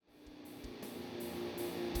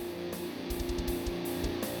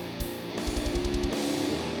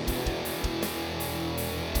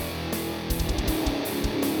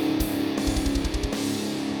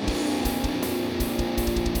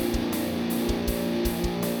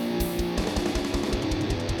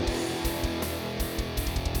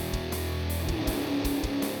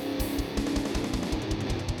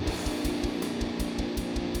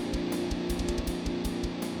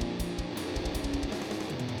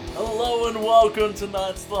Hello and welcome to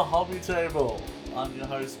tonight's The Hobby Table. I'm your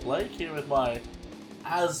host Blake, here with my,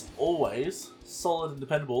 as always, solid and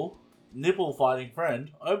dependable, nipple-fighting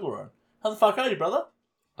friend, Obleron. How the fuck are you, brother?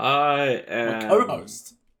 I My am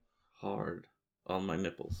co-host. hard on my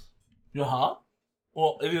nipples. Your heart?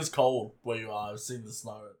 Well, it is cold where you are. I've seen the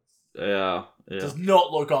snow. Yeah. It does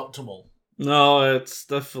not look optimal. No, it's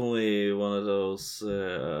definitely one of those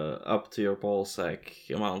up to your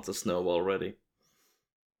ballsack amount of snow already.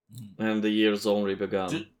 And the year's only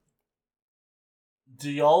begun.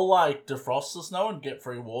 Do y'all, defrost the snow and get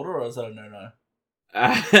free water, or is that a no-no?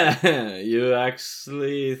 You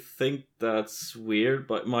actually think that's weird,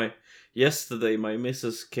 but yesterday my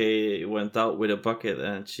Mrs. K went out with a bucket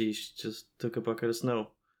and she just took a bucket of snow.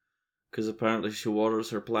 Because apparently she waters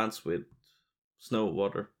her plants with snow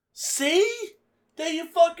water. See? There you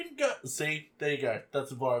fucking go. See? There you go.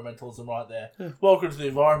 That's environmentalism right there. Yeah. Welcome to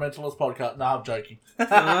the Environmentalist Podcast. Nah, I'm joking.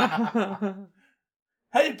 How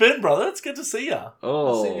you been, brother? It's good to see ya.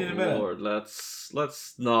 Oh, see you in a minute. Lord, let's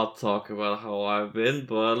not talk about how I've been,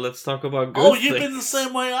 but let's talk about good You've been the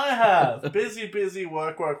same way I have. busy,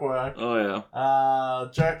 work. Oh, yeah.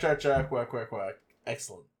 Jerk, work.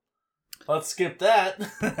 Excellent. Let's skip that.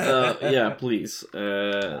 Yeah, please.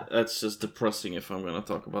 That's just depressing if I'm gonna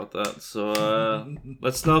talk about that. So,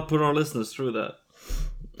 let's not put our listeners through that.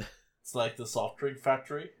 It's like the soft drink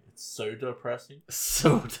factory. It's so depressing.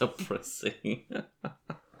 So depressing.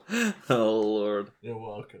 Oh, Lord. You're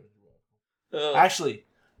welcome. Actually,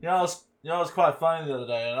 it was quite funny the other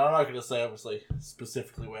day, and I'm not going to say, obviously,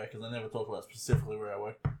 specifically where, because I never talk about specifically where I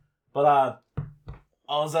work. But I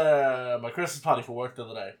was at my Christmas party for work the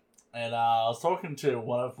other day, and I was talking to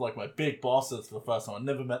one of, my big bosses for the first time. I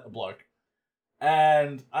never met the bloke.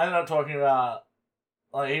 And I ended up talking about,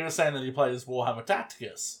 he was saying that he plays Warhammer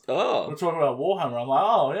Tacticus. Oh. We're talking about Warhammer. I'm like,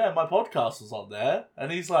 oh, yeah, my podcast was on there.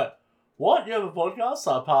 And he's like, what? You have a podcast?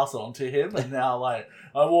 So I passed it on to him, and now, I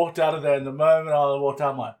walked out of there, and the moment I walked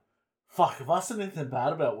out, I'm like, fuck, have I said anything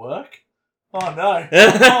bad about work? Oh, no.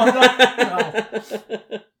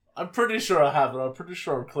 No. I'm pretty sure I haven't. I'm pretty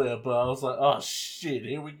sure I'm clear, but I was like, oh, shit,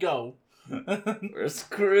 here we go. We're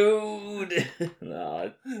screwed.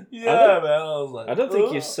 No, yeah, man. I was like, I don't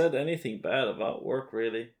think you said anything bad about work,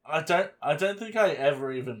 really. I don't think I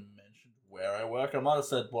ever even mentioned where I work. I might have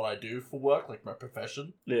said what I do for work, like my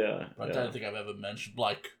profession. Yeah. But I don't think I've ever mentioned,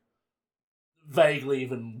 vaguely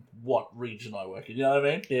even what region I work in. You know what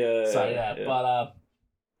I mean? Yeah. So, yeah. But,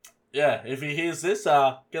 yeah, if he hears this,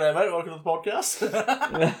 g'day, mate. Welcome to the podcast.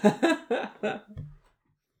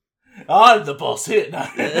 I'm the boss here. No.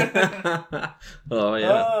 Oh,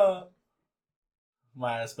 yeah.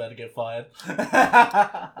 My ass better get fired.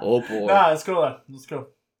 Oh, boy. Nah, it's cool, though. It's cool.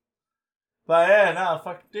 But, yeah,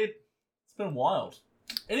 fuck, dude. It's been wild.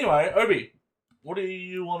 Anyway, Obi, what do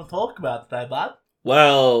you want to talk about today, bud?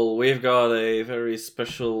 Well, we've got a very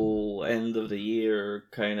special end of the year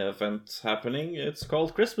kind of event happening. It's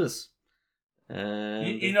called Christmas.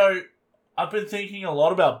 And You know, I've been thinking a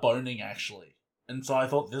lot about boning, actually. And so I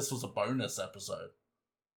thought this was a bonus episode.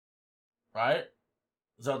 Right?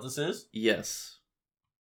 Is that what this is? Yes.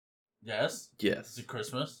 Yes? Yes. Is it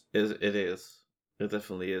Christmas? It is. It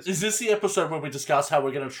definitely is. Is this the episode where we discuss how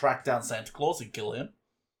we're going to track down Santa Claus and kill him?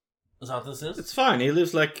 Is that what this is? It's fine. He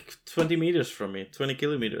lives 20 meters from me. 20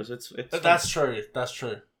 kilometers. It's That's true. That's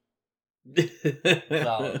true.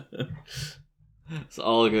 Valid. It's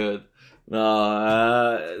all good.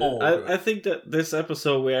 No, I think that this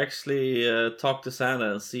episode we actually talk to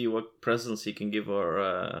Santa and see what presents he can give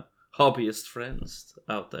our hobbyist friends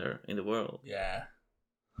out there in the world. Yeah.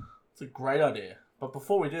 It's a great idea. But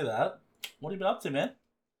before we do that, what have you been up to, man?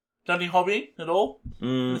 Done any hobby at all?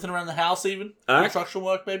 Anything around the house even? Construction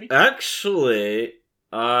work, maybe? Actually,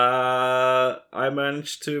 I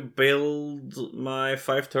managed to build my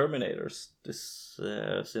 5 Terminators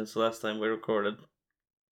since the last time we recorded.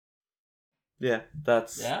 Yeah,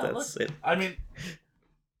 that's it. I mean,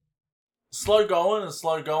 slow going,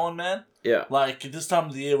 man. Yeah. This time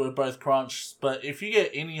of the year we're both crunched, but if you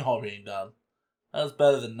get any hobbying done, that's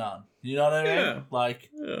better than none. You know what I mean?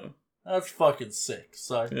 Yeah. That's fucking sick.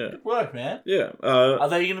 So, good work, man. Yeah. Are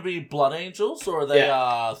they going to be Blood Angels, or are they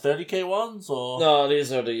 30k ones, or? No,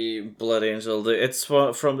 these are the Blood Angel. It's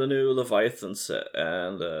from the new Leviathan set,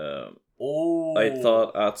 and I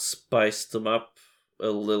thought I'd spice them up a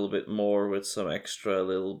little bit more with some extra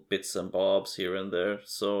little bits and bobs here and there.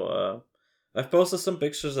 So I've posted some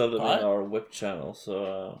pictures of them in our Whip channel.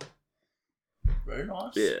 So very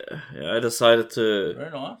nice. Yeah. I decided to very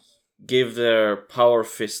nice give their Power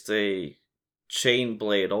Fist a chain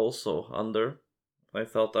blade also under. I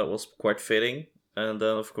thought that was quite fitting, and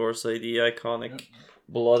then of course the iconic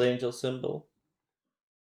Blood Angel symbol.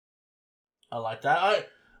 I like that.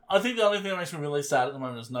 I think the only thing that makes me really sad at the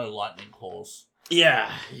moment is no lightning claws.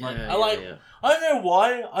 Yeah. I don't know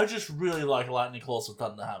why. I just really like lightning claws with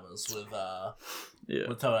thunder hammers with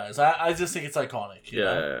Terminators. I just think it's iconic. You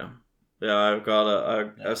know? Yeah.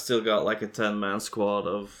 I've still got like a 10-man squad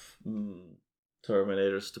of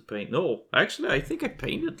Terminators to paint. No, actually, I think I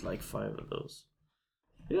painted like 5 of those.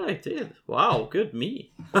 Yeah, I did. Wow, good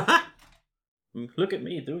me. Look at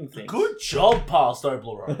me doing things. Good job, Past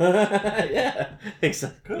Oblerone. Yeah,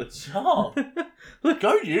 exactly. Good job.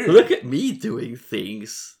 Go you. Look at me doing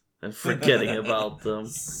things and forgetting about them.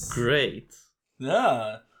 Great.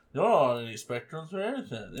 Yeah. You're not on any spectrums or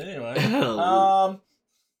anything. Anyway.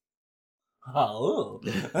 Oh,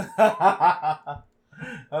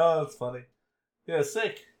 that's funny. Yeah,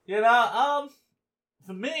 sick. You know,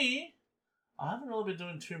 for me, I haven't really been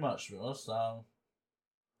doing too much, to be honest.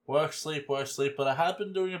 Work, sleep, but I have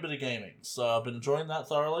been doing a bit of gaming, so I've been enjoying that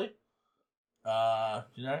thoroughly.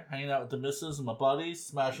 You know, hanging out with the missus and my buddies,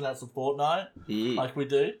 smashing out some Fortnite, like we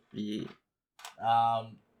do. Yeah.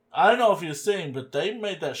 I don't know if you've seen, but they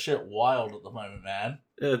made that shit wild at the moment, man.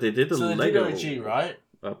 Yeah, they did the Lego they did OG, right?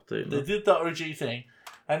 Update. They did the OG thing,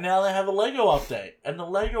 and now they have a Lego update. And the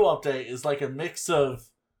Lego update is like a mix of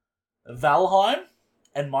Valheim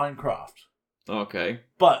and Minecraft. Okay.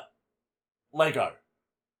 But Lego.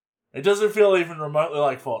 It doesn't feel even remotely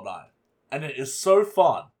like Fortnite. And it is so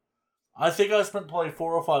fun. I think I spent probably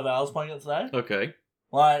 4 or 5 hours playing it today. Okay.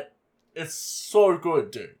 Like, it's so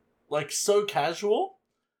good, dude. Like, so casual.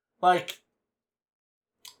 Like,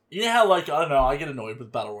 you know how, like, I don't know, I get annoyed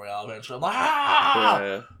with Battle Royale eventually. I'm like,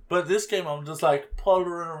 Yeah. But this game, I'm just, like,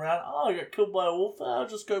 pottering around. Oh, I got killed by a wolf. I'll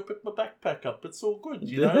just go pick my backpack up. It's all good,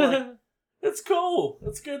 you know? Like, it's cool.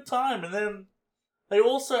 It's a good time. And then they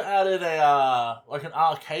also added a, like, an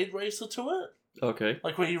arcade racer to it. Okay.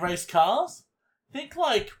 Like, where you race cars. Think,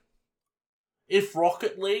 like, if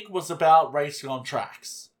Rocket League was about racing on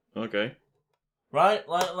tracks. Okay. Right?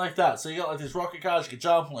 Like that. So you got, like, these rocket cars, you can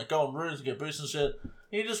jump and, like, go on roofs and get boosts and shit. And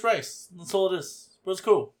you just race. That's all it is. But it's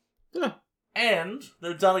cool. Yeah. And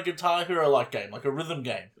they've done a Guitar Hero-like game, like a rhythm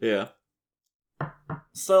game. Yeah.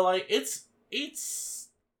 So, like, it's...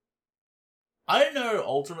 I don't know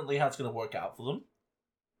ultimately how it's going to work out for them.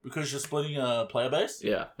 Because you're splitting a player base.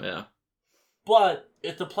 Yeah. But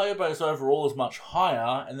if the player base overall is much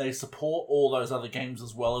higher and they support all those other games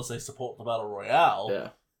as well as they support the Battle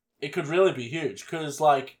Royale, it could really be huge. Because,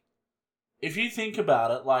 like, if you think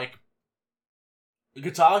about it, like,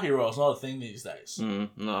 Guitar Hero is not a thing these days.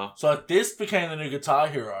 No. So if this became the new Guitar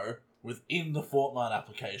Hero within the Fortnite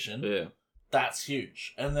application, that's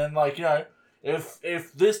huge. And then, like, you know,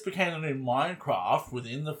 if this became the new Minecraft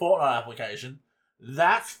within the Fortnite application,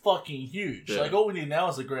 that's fucking huge. Like, all we need now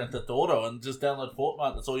is a Grand Theft Auto and just download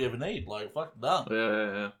Fortnite. That's all you ever need. Like, fucking done.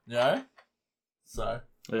 Yeah. You know? So.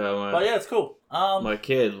 Yeah, but yeah, it's cool. My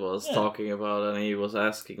kid was talking about it, and he was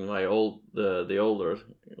asking my the older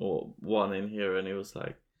one in here, and he was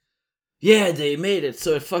like, "Yeah, they made it,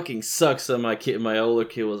 so it fucking sucks." And my own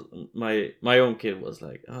kid was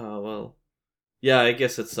like, "Oh well, yeah, I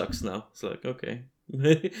guess it sucks now." It's like, okay.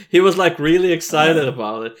 He was like really excited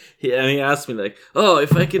about it. He asked me like, "Oh,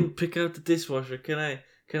 if I can pick out the dishwasher, can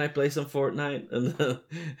I play some Fortnite?" And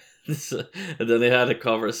then they had a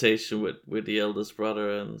conversation with the eldest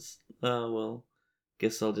brother, and well,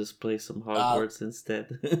 guess I'll just play some Hogwarts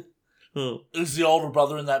instead. Is the older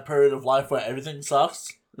brother in that period of life where everything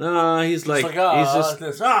sucks? No, he's like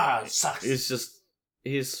it sucks.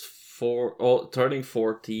 He's turning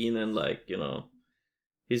 14, and like, you know,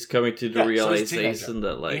 he's coming to the realization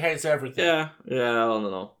that, like, he hates everything. Yeah, I don't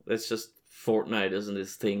know. It's just Fortnite isn't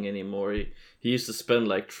his thing anymore. He used to spend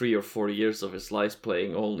like 3 or 4 years of his life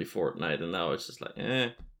playing only Fortnite, and now it's just like,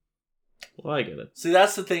 well, I get it. See,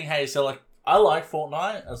 that's the thing, hey, so like, I like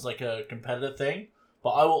Fortnite as like a competitive thing,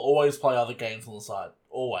 but I will always play other games on the side.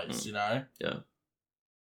 Always, you know? Yeah.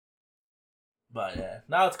 But yeah.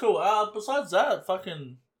 No, it's cool. Besides that,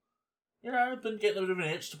 fucking, you know, I've been getting a bit of an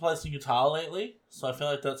itch to play some guitar lately, so I feel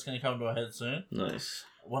like that's going to come to a head soon. Nice.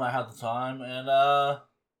 When I have the time, and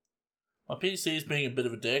my PC is being a bit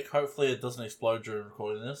of a dick. Hopefully it doesn't explode during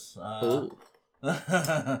recording this. Nah,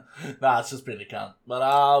 it's just been a cunt.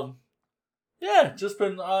 But, yeah, just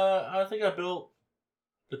been, I think I built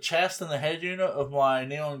the chest and the head unit of my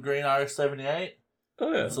neon green RX-78.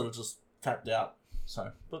 Oh, yeah. And sort of just tapped out.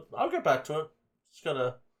 So, but I'll get back to it. Just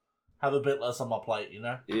gotta have a bit less on my plate, you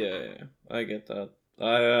know? Yeah, I get that.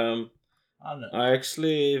 I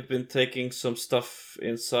actually have been taking some stuff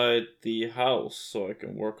inside the house so I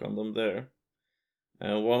can work on them there.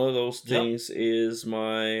 And one of those things is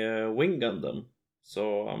my Wing Gundam.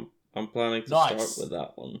 So I'm planning to start with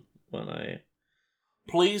that one when I...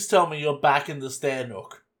 Please tell me you're back in the stair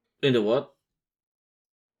nook. In the what?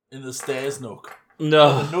 In the stairs nook.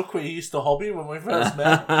 No. The nook we used to hobby when we first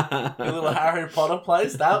met. The little Harry Potter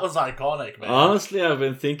place. That was iconic, man. Honestly, I've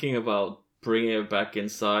been thinking about bringing it back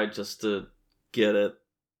inside just to get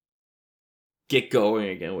going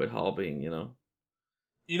again with hobbying, you know.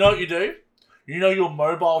 You know what you do? You know your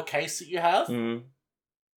mobile case that you have? Mm.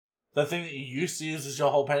 The thing that you used to use as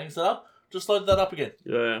your whole painting setup? Just load that up again.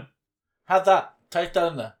 Yeah. Have that. Take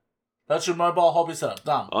that in there. That's your mobile hobby setup.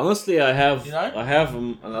 Done. Honestly, I have I have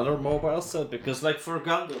another mobile set because, like, for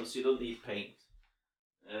Gundams, you don't need paint.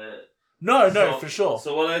 No, for sure.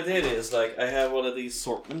 So what I did is, like, I have one of these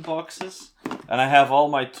sortment boxes, and I have all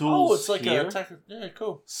my tools. Oh, it's like here. Yeah,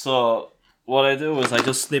 cool. So what I do is I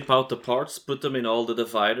just snip out the parts, put them in all the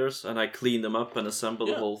dividers, and I clean them up and assemble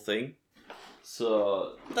the whole thing.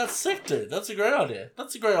 So that's sick, dude. That's a great idea.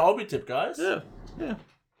 That's a great hobby tip, guys. Yeah.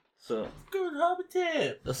 So good hobby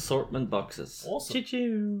tip. Assortment boxes. Awesome.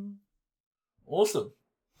 Choo-choo. Awesome.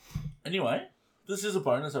 Anyway, this is a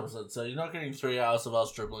bonus episode, so you're not getting 3 hours of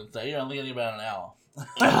us dribbling today. You're only getting about an hour.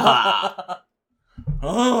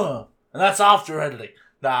 And that's after editing.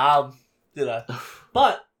 But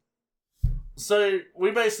so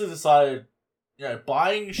we basically decided,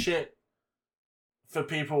 buying shit for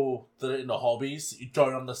people that are into hobbies you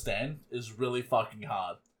don't understand is really fucking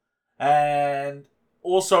hard. And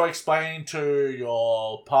also explain to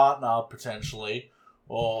your partner, potentially,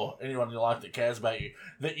 or anyone in your life that cares about you,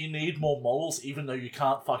 that you need more models even though you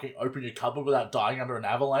can't fucking open your cupboard without dying under an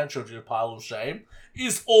avalanche or your pile of shame,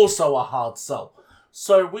 is also a hard sell.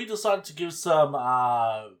 So we decided to give some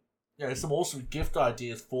awesome gift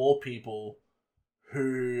ideas for people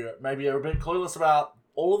who maybe are a bit clueless about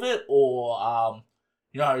all of it, or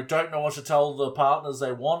don't know what to tell the partners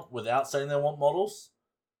they want without saying they want models.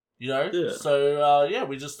 So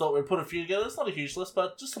we just thought we'd put a few together. It's not a huge list,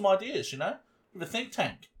 but just some ideas, with a think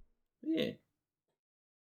tank. Yeah.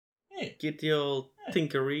 Get the old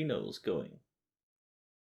Tinkerinos going.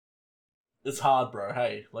 It's hard, bro.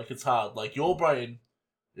 Hey, it's hard. Like, your brain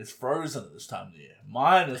is frozen at this time of the year.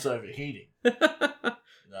 Mine is overheating.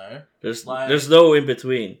 There's no in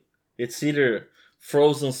between. It's either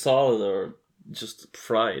frozen solid or just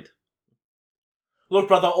fried. Look,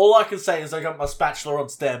 brother, all I can say is I got my spatula on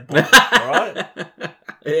standby, alright?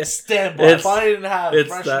 Standby. If I didn't have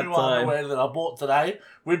fresh new underwear that I bought today,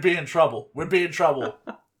 we'd be in trouble.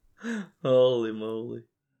 Holy moly.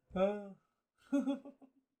 Alright.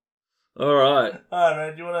 Alright,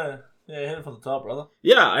 man, do you want to hit it from the top, brother?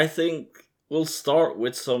 Yeah, I think we'll start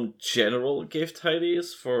with some general gift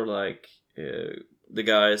ideas for, the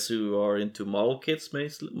guys who are into model kits,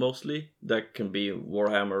 mostly. That can be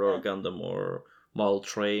Warhammer or Gundam or model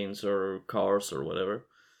trains or cars or whatever.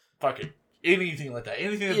 Fuck it. Anything like that.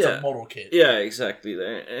 Anything that's a model kit. Yeah, exactly.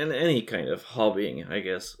 And any kind of hobbying, I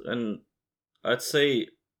guess. And I'd say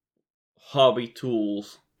hobby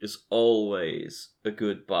tools is always a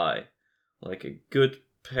good buy. Like a good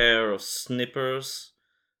pair of snippers.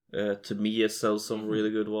 Tamiya sells some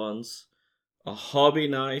really good ones. A hobby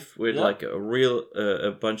knife with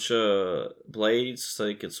a bunch of blades so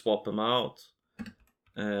you can swap them out.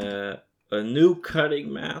 A new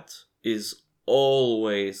cutting mat is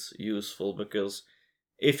always useful because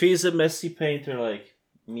if he's a messy painter like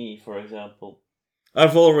me, for example,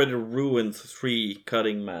 I've already ruined 3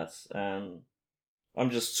 cutting mats and I'm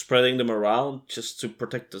just spreading them around just to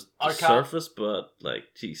protect the surface, but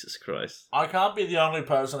Jesus Christ. I can't be the only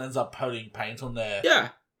person that ends up putting paint on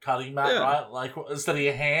their cutting mat, right? Like, instead of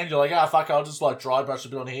your hand, you're like, fuck, I'll just dry brush a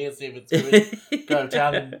bit on here, see if it's good. Go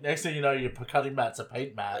down, and next thing you know, your cutting mat's a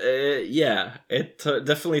paint mat. It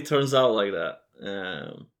definitely turns out like that.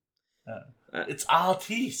 It's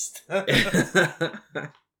artiste.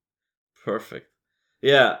 Perfect.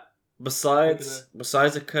 Yeah. Besides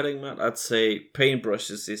a cutting mat, I'd say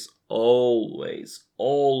paintbrushes is always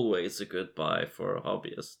a good buy for a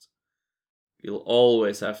hobbyist. You'll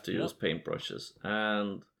always have to use paintbrushes.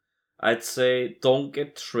 And I'd say don't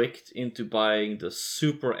get tricked into buying the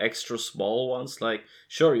super extra small ones.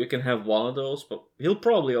 Sure, you can have one of those, but he'll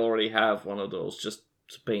probably already have one of those just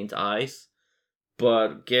to paint eyes.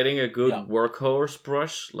 But getting a good workhorse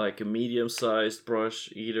brush, like a medium-sized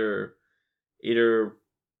brush, either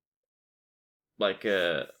like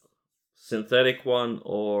a synthetic one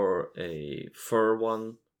or a fur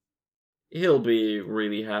one, he'll be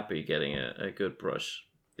really happy getting a good brush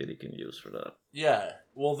that he can use for that. Yeah,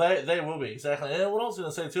 well, they will be, exactly. And what I was going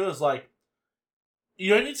to say too is, you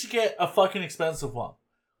don't need to get a fucking expensive one.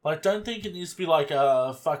 Like, don't think it needs to be like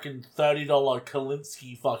a fucking $30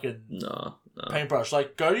 Kolinsky fucking No. paintbrush.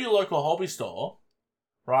 Like, go to your local hobby store,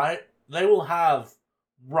 right? They will have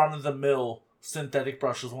run-of-the-mill synthetic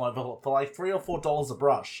brushes for like $3 or $4 a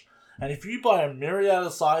brush. And if you buy a myriad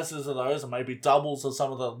of sizes of those, and maybe doubles of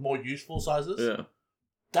some of the more useful sizes,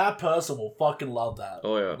 that person will fucking love that.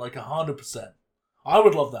 Oh, yeah. Like 100%. I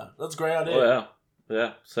would love that. That's a great idea. Oh, yeah.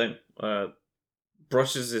 Yeah, same.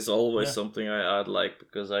 Brushes is always something I'd like,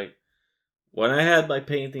 because when I had my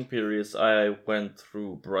painting periods, I went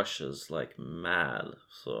through brushes like mad.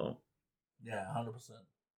 So yeah, 100%.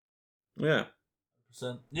 Yeah.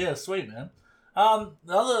 Yeah, sweet, man.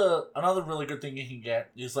 Another really good thing you can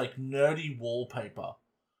get is like nerdy wallpaper.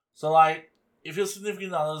 So like, if your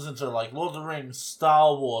significant other's into like Lord of the Rings,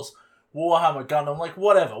 Star Wars, Warhammer, Gundam, like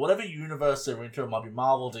whatever universe they're into, it might be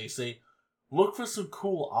Marvel, DC. Look for some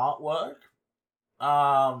cool artwork.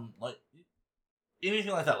 Like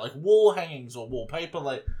anything like that, like wall hangings or wallpaper,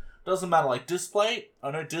 like doesn't matter. Like Displate,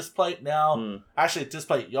 I know Displate now. Actually,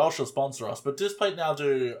 Displate, y'all should sponsor us, but Displate now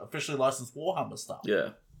do officially licensed Warhammer stuff. Yeah.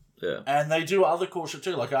 And they do other cool shit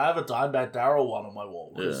too. Like I have a Dimebag Daryl one on my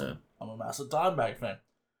wall because I'm a massive Dimebag fan,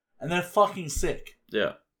 and they're fucking sick.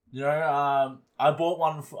 Yeah. You know, I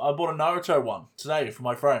bought a Naruto one today for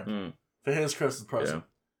my friend for his Christmas present.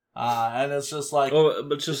 And it's just like,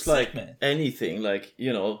 but just like sick, anything, like,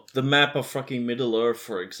 you know, the map of fucking Middle Earth,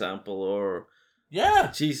 for example, or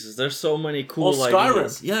Jesus, there's so many cool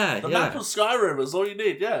ideas. The map of Skyrim is all you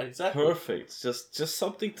need. Yeah, exactly. Perfect. Just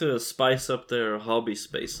something to spice up their hobby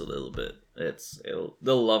space a little bit.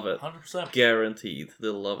 They'll love it. 100%. Guaranteed,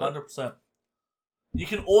 they'll love it. 100%. You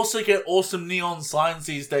can also get awesome neon signs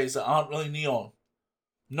these days that aren't really neon.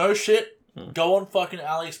 No shit. Go on fucking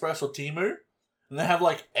AliExpress or Temu. And they have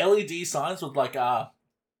like LED signs with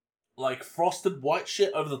like frosted white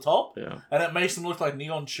shit over the top. Yeah. And it makes them look like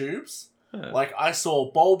neon tubes. Yeah. Like I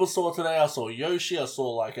saw Bulbasaur today, I saw Yoshi, I saw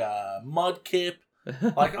like a Mudkip.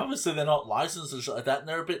 Like obviously they're not licensed and shit like that, and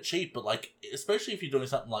they're a bit cheap, but like especially if you're doing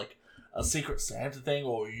something like a Secret Santa thing,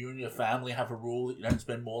 or you and your family have a rule that you don't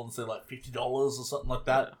spend more than say like $50 or something like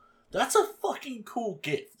that. That's a fucking cool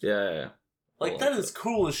gift. Yeah. Like, that is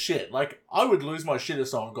cool as shit. Like, I would lose my shit if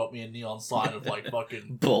someone got me a neon sign of, like,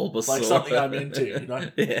 fucking... Bulbasaur. Like, something I'm into, you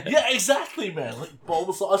know? Yeah, exactly, man. Like,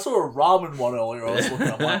 Bulbasaur. I saw a ramen one earlier. I was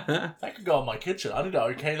looking, I'm like, that could go in my kitchen. I need to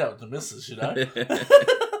okay that with the missus, you know?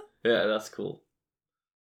 Yeah, that's cool.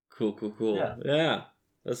 Cool. Yeah,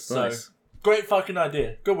 that's nice. Great fucking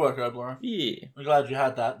idea. Good work, Obler. Yeah. I'm glad you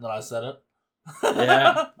had that and that I said it.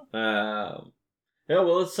 Yeah.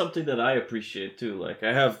 Well, it's something that I appreciate, too. Like,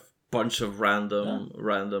 I have... bunch of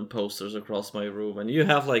random posters across my room, and you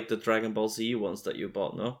have like the Dragon Ball Z ones that you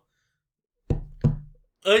bought, no?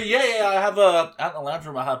 I have out in the lounge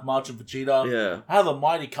room. I have March and Vegeta. Yeah, I have a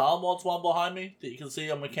Mighty Car Mods one behind me that you can see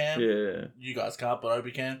on my cam. Yeah, you guys can't, but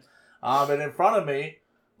Obi can. And in front of me,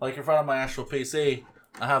 like in front of my actual PC,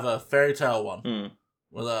 I have a Fairy Tail one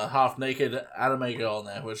with a half naked anime girl on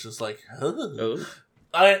there, which is like,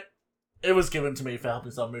 It was given to me for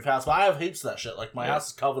helping someone move house, but I have heaps of that shit. Like, my house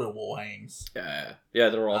is covered in wall hangings. Yeah,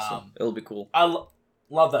 they're awesome. It'll be cool. I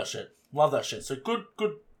love that shit. So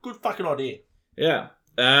good fucking idea. Yeah.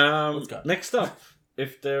 Next up,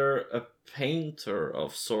 if they're a painter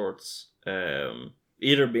of sorts,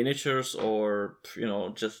 either miniatures or, you know,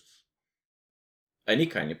 just any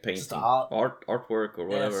kind of painting, artwork or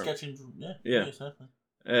whatever. Yeah, sketching. Yeah. Exactly.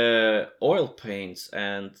 Oil paints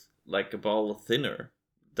and like a ball of thinner.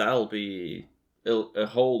 That'll be a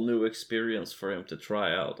whole new experience for him to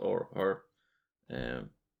try out, or her, and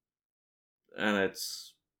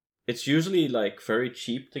it's usually like very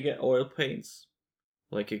cheap to get oil paints.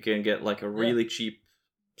 Like you can get like a really cheap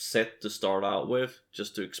set to start out with,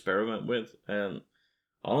 just to experiment with. And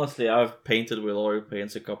honestly, I've painted with oil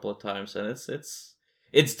paints a couple of times, and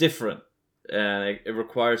it's different, and it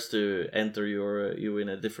requires to enter you in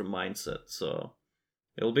a different mindset. So.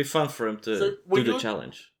 It'll be fun for him to do the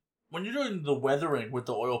challenge. When you're doing the weathering with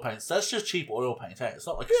the oil paints, that's just cheap oil paint, hey? It's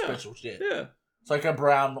not like special shit. Yeah. It's like a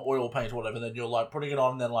brown oil paint or whatever, and then you're like putting it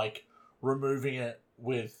on and then like removing it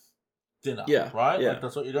with thinner. Yeah. Right? Yeah. Like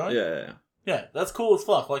that's what you're doing? Yeah. Yeah, that's cool as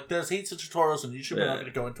fuck. Like there's heaps of tutorials on YouTube, we're not going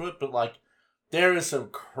to go into it, but like there is some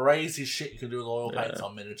crazy shit you can do with oil paints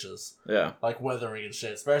on miniatures. Yeah. Like weathering and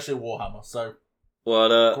shit, especially Warhammer. So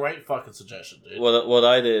great fucking suggestion, dude. What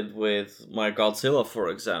I did with my Godzilla, for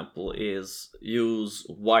example, is use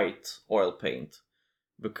white oil paint,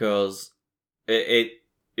 because it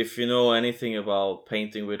if you know anything about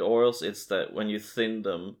painting with oils, it's that when you thin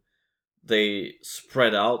them, they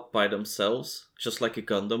spread out by themselves, just like a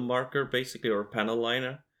Gundam marker, basically, or a panel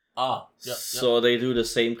liner. So they do the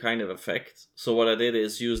same kind of effect. So what I did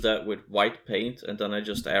is use that with white paint, and then I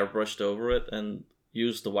just airbrushed over it and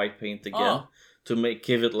used the white paint again to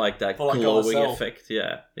give it like that glowing effect.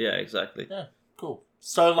 Yeah, exactly. Yeah, cool.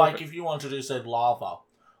 So like if you want to do, say, lava,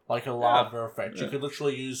 like a lava effect, you could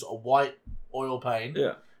literally use a white oil paint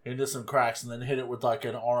into some cracks and then hit it with like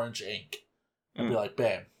an orange ink. And be like,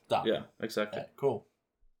 bam, done. Yeah, exactly. Yeah, cool.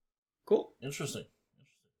 Interesting.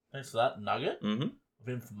 Thanks for that nugget of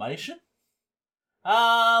information.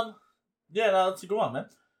 Yeah, no, that's a good one, man.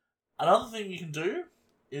 Another thing you can do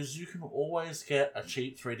is you can always get a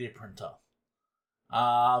cheap 3D printer.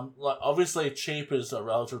 Like obviously cheap is a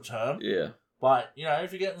relative term. Yeah. But, you know,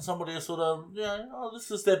 if you're getting somebody sort of, this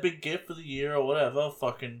is their big gift for the year or whatever,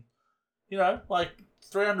 fucking, like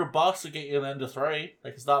 $300 to get you an Ender 3.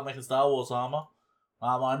 They can start making Star Wars armor.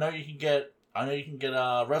 I know you can get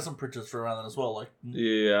resin printers for around that as well. Like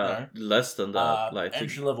less than that, like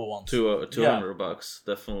entry level ones. $200,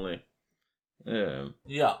 definitely. Yeah.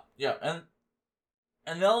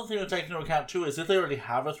 And the other thing to take into account too is if they already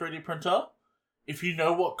have a 3D printer, if you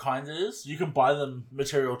know what kind it is, you can buy them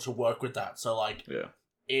material to work with that. So like,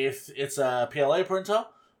 if it's a PLA printer,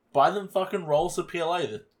 buy them fucking rolls of PLA.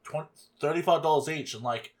 They're $35 each, and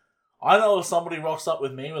like, I know if somebody rocks up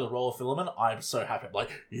with me with a roll of filament, I'm so happy. I'm like,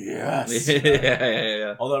 yes!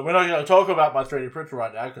 Yeah. Although we're not going to talk about my 3D printer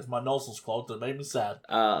right now because my nozzle's clogged and it made me sad.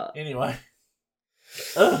 Anyway.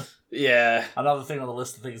 Yeah. Another thing on the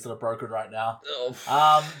list of things that are broken right now.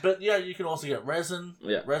 But yeah, you can also get resin.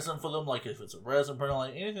 Yeah. Resin for them, like if it's a resin printer,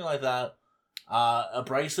 like anything like that.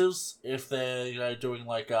 Abrasives, if they're, doing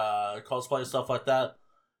like cosplay stuff like that.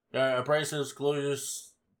 Abrasives, glues,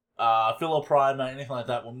 filler primer, anything like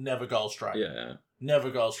that will never go astray. Yeah. Never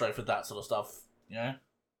go astray for that sort of stuff. Yeah.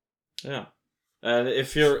 And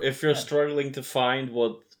if you're struggling to find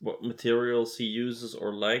what materials he uses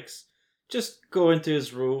or likes, just go into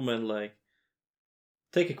his room and like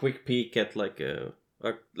take a quick peek at like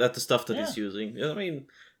at the stuff that he's using. I mean,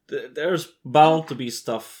 there's bound to be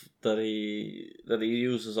stuff that he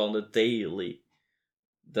uses on the daily.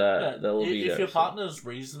 That will be there. If your partner's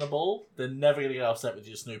reasonable, they're never gonna get upset with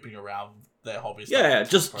you snooping around their hobby stuff. Yeah,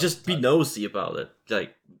 just be nosy about it.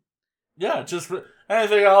 Like, just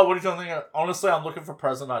anything. Oh, what are you thinking? Honestly, I'm looking for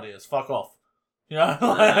present ideas. Fuck off.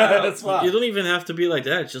 It's fine. You don't even have to be like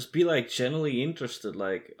that. Just be like genuinely interested.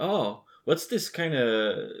 Like, oh, what's this kind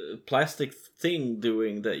of plastic thing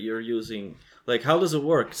doing that you're using? Like, how does it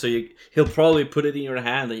work? So he'll probably put it in your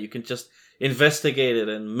hand, and you can just investigate it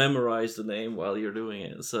and memorize the name while you're doing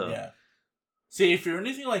it. So yeah. See, if you're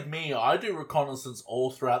anything like me, I do reconnaissance all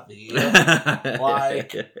throughout the year.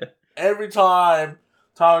 Like every time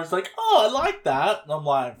Tara's like, "Oh, I like that," and I'm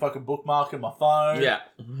like, fucking bookmarking my phone. Yeah.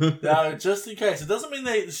 Just in case. It doesn't mean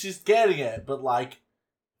that she's getting it, but like,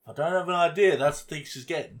 I don't have an idea. That's the thing she's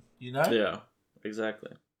getting. Yeah.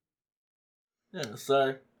 Exactly. Yeah.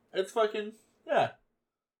 So it's fucking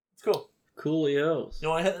it's cool. Coolios. You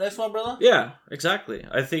want to hit the next one, brother? Yeah, exactly.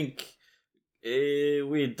 I think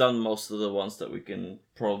we've done most of the ones that we can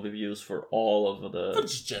probably use for all of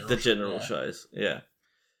the general shows. Yeah.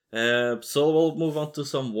 So we'll move on to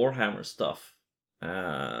some Warhammer stuff.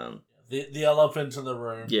 The elephant in the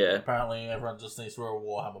room. Yeah. Apparently everyone just thinks we're a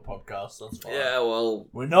Warhammer podcast. That's fine. Yeah, well,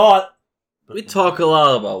 we're not. We talk a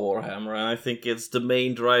lot about Warhammer, and I think it's the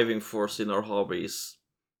main driving force in our hobbies.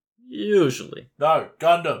 Usually. No,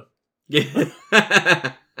 Gundam.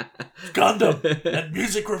 Yeah. Gundam and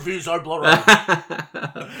music reviews are blurry.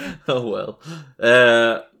 Oh well.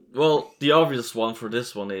 Well, the obvious one for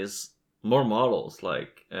this one is more models.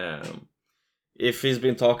 Like, if he's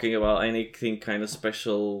been talking about anything kind of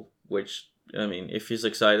special, which I mean, if he's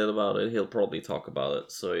excited about it, he'll probably talk about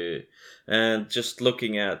it. So, and just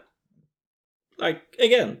looking at, like,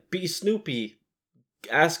 again, be Snoopy,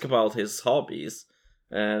 ask about his hobbies,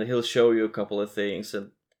 and he'll show you a couple of things,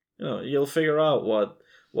 and you'll figure out what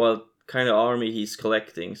kind of army he's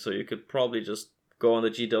collecting. So you could probably just go on the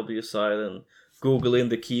GW side and Google in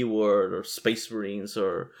the keyword or Space Marines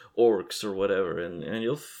or Orcs or whatever, and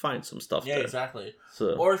you'll find some stuff there. Yeah, exactly.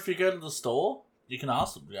 So, or if you go to the store, you can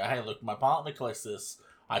ask them, hey, look, my partner collects this.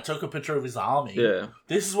 I took a picture of his army. Yeah.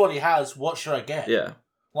 This is what he has. What should I get? Yeah.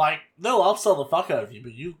 Like, they'll upsell the fuck out of you,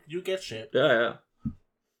 but you get shit. Yeah.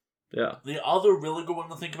 The other really good one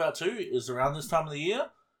to think about, too, is around this time of the year,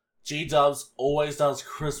 G-Dubs always does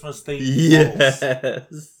Christmas themed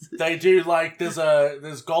models. They do, like,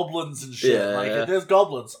 there's goblins and shit. If there's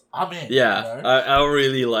goblins, I'm in. Yeah, I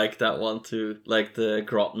really like that one too. Like the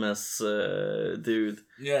Grotmas dude.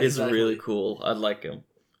 Yeah, he's really cool. I like him.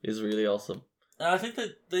 He's really awesome. And I think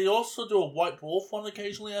that they also do a White Dwarf one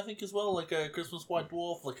occasionally, I think, as well. Like a Christmas White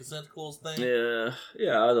Dwarf, like a Santa Claus thing.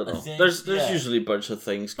 Yeah, I don't know. There's usually a bunch of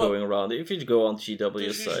things going around. If you go on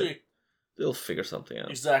GW's side, they'll figure something out.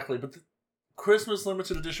 Exactly, but the Christmas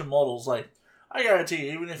limited edition models, like, I guarantee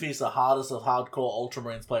you, even if he's the hardest of hardcore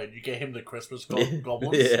Ultramarines players, you get him the Christmas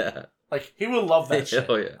goblins. Yeah. Like, he will love that shit.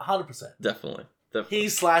 Oh, yeah. 100%. Definitely.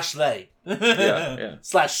 He/they. Yeah.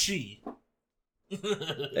 /she.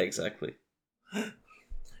 Exactly.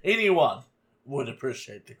 Anyone would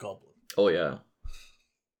appreciate the goblin. Oh, yeah.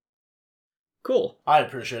 Cool. I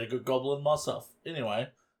appreciate a good goblin myself. Anyway.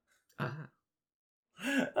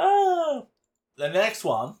 The next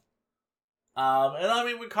one, and I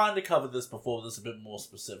mean, we kind of covered this before, but this is a bit more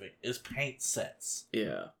specific, is paint sets.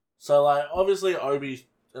 Yeah. So, like, obviously, Obi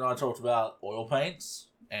and I talked about oil paints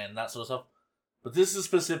and that sort of stuff, but this is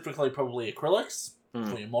specifically probably acrylics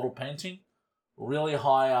for your model painting, really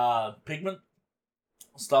high pigment,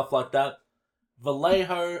 stuff like that.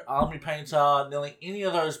 Vallejo, Army Painter, nearly any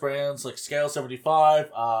of those brands, like Scale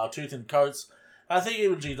 75, Tooth and Coats, I think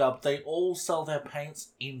even G-Dub, they all sell their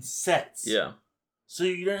paints in sets. Yeah. So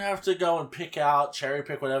you don't have to go and cherry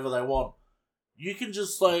pick whatever they want. You can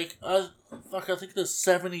just, like, I think there's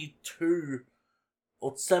 72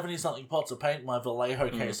 or 70-something pots of paint in my Vallejo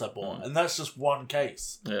case I bought, and that's just one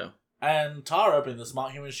case. Yeah. And Tara, being the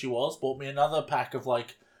smart human she was, bought me another pack of,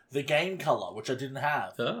 like, the game colour, which I didn't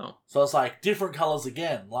have. Oh. So it's like, different colours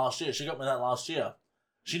again, last year. She got me that last year.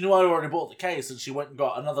 She knew I already bought the case, and she went and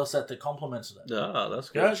got another set that complemented it. Yeah, that's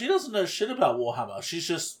good. You know, she doesn't know shit about Warhammer. She's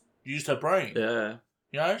just used her brain. Yeah.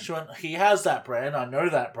 You know, she went, he has that brand, I know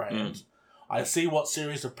that brand. I see what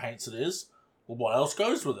series of paints it is. Well, what else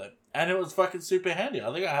goes with it? And it was fucking super handy.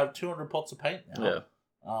 I think I have 200 pots of paint now. Yeah.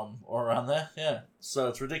 Or around there, yeah. So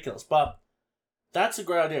it's ridiculous. But that's a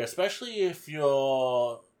great idea, especially if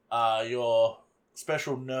your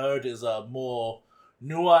special nerd is a more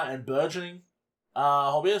newer and burgeoning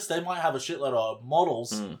hobbyist. They might have a shitload of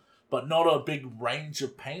models, but not a big range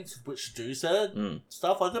of paints with which to do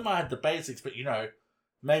stuff. Like, they might have the basics, but, you know,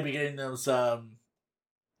 maybe getting them some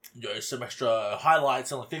extra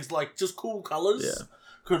highlights and like things like just cool colours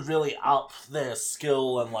could really up their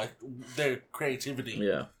skill and like their creativity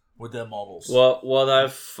with their models. Well, what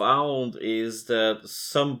I've found is that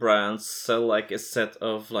some brands sell like a set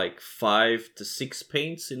of like 5 to 6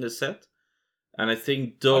 paints in the set, and I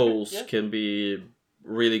think those can be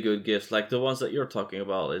really good gifts. Like the ones that you're talking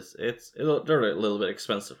about, they're a little bit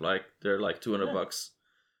expensive. Like they're like $200,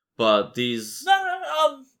 but these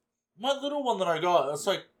my little one that I got, it's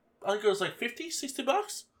like, I think it was like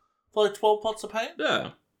 $50-$60 for like 12 pots of paint.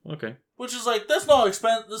 Yeah, okay. Which is like, that's not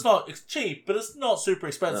it's cheap, but it's not super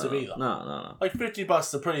expensive either. No. Like $50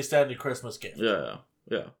 is a pretty standard Christmas gift.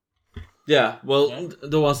 Yeah, well,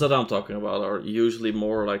 the ones that I'm talking about are usually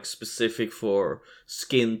more like specific for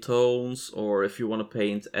skin tones, or if you want to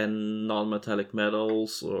paint non-metallic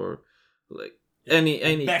metals, or like any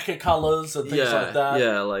mecha colors and things like that.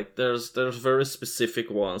 Yeah, like there's very specific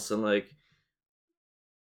ones, and like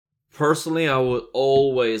personally I would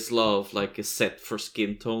always love like a set for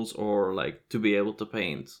skin tones, or like to be able to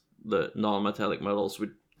paint the non-metallic metals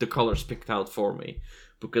with the colors picked out for me,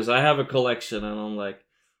 because I have a collection and I'm like,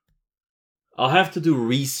 I'll have to do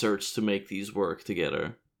research to make these work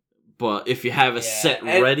together. But if you have a set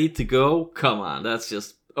ready to go, come on, that's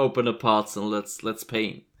just open the pots and let's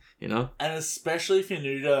paint. You know? And especially if you're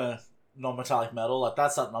new to non-metallic metal, like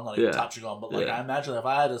that's something I'm not even touching on, but like I imagine if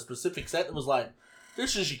I had a specific set that was like,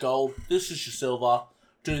 this is your gold, this is your silver,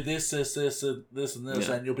 do this, and this,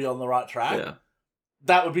 and you'll be on the right track. Yeah.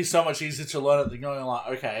 That would be so much easier to learn it than going like,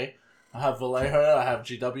 okay, I have Vallejo, I have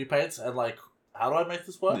GW paints, and like, how do I make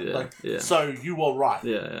this work? So you were right.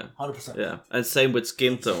 100%. Yeah, and same with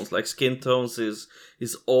skin tones. Like skin tones is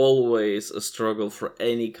always a struggle for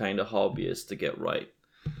any kind of hobbyist to get right.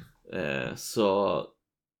 So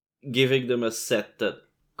giving them a set that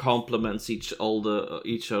complements each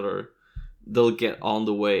other, they'll get on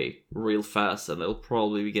the way real fast, and they'll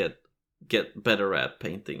probably get better at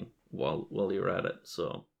painting while you're at it.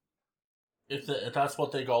 So if that's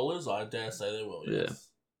what their goal is, I dare say they will. Yes. Yeah.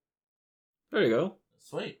 There you go.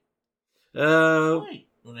 Sweet. Sweet. You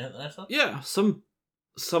want to hit the next one? Yeah,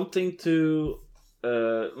 something to.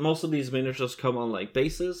 Most of these miniatures come on like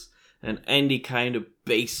bases, and any kind of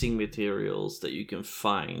basing materials that you can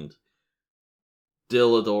find,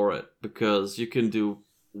 they'll adore it, because you can do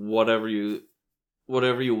whatever you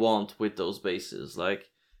want with those bases. Like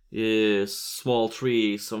small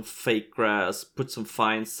trees, some fake grass, put some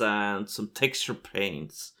fine sand, some texture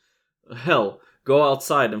paints. Hell, go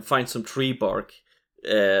outside and find some tree bark.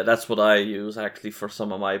 That's what I use actually for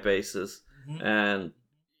some of my bases. and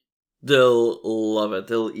they'll love it.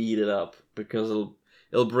 They'll eat it up because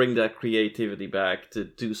it'll bring that creativity back to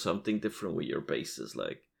do something different with your bases.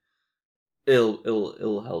 Like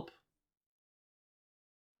it'll help.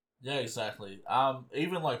 Yeah, exactly.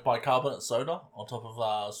 Even like bicarbonate soda on top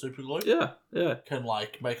of super glue. Yeah. Can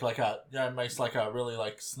like make like a makes like a really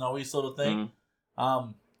like snowy sort of thing.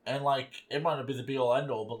 And like it might not be the be all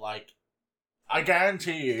end all, but like I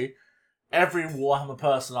guarantee you, every Warhammer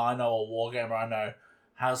person I know or wargamer I know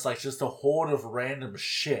has like just a hoard of random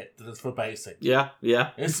shit that is for basic. Yeah.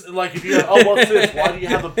 It's like if you go, oh, what's this? Why do you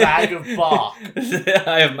have a bag of bark?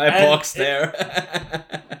 I have my box there.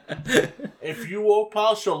 If you walk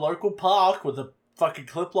past your local park with a fucking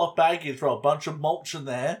clip-lock bag, you throw a bunch of mulch in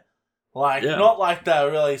there. Like, not like the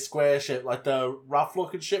really square shit, like the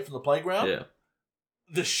rough-looking shit from the playground. Yeah.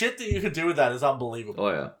 The shit that you can do with that is unbelievable.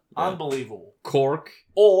 Oh, yeah. Unbelievable. Cork.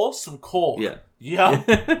 Or some cork. Yeah. Yeah.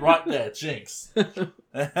 Right there. Jinx.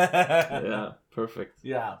 Yeah. Perfect.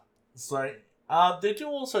 Yeah. So, they do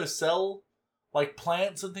also sell, like,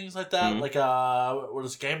 plants and things like that. Like, what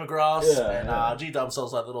is Gamer Grass? And G-Dub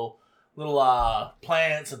sells, like, little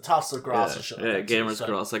plants and tufts of grass and shit like that. Yeah, Gamer's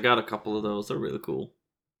Grass. I got a couple of those. They're really cool.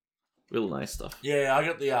 Real nice stuff. Yeah, I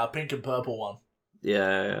got the pink and purple one.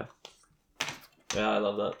 Yeah, I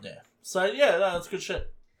love that. Yeah. So, yeah, that's good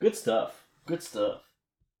shit. Good stuff. Good stuff.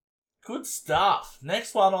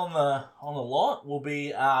 Next one on the lot will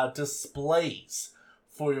be displays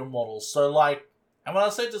for your models. So, like, and when I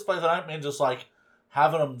say displays, I don't mean just, like,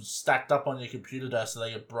 having them stacked up on your computer desk so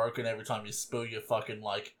they get broken every time you spill your fucking,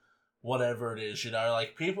 like, whatever it is, you know?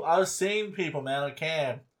 Like, people, I've seen people, man, on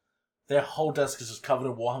cam, their whole desk is just covered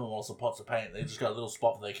in Warhammer models and pots of paint. They just got a little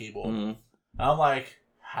spot for their keyboard. And I'm like,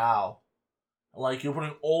 how? Like, you're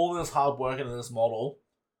putting all this hard work into this model,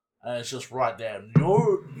 and it's just right there.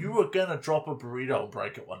 You are gonna drop a burrito and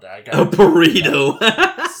break it one day. A burrito?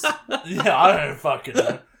 Yeah, I don't fucking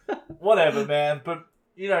know. Whatever, man. But,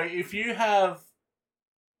 you know, if you have...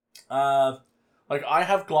 like, I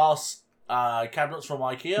have glass cabinets from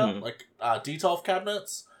IKEA, like Detolf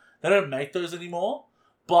cabinets. They don't make those anymore,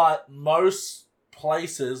 but most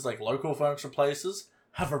places, like local furniture places,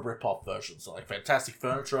 have a rip-off version. So, like, Fantastic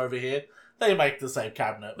Furniture over here, they make the same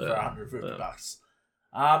cabinet for $150.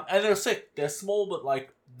 And they're sick. They're small, but,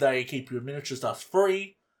 like, they keep your miniature stuff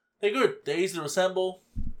free. They're good. They're easy to assemble.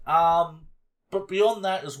 But beyond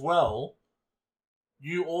that as well,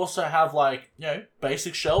 you also have, like, you know,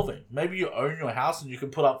 basic shelving. Maybe you own your house and you can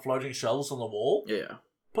put up floating shelves on the wall. Yeah.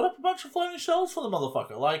 Put up a bunch of floating shelves for the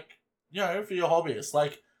motherfucker. Like, you know, for your hobbyists.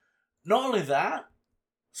 Like, not only that,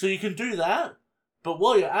 so you can do that, but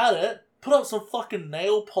while you're at it, put up some fucking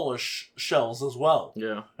nail polish shelves as well.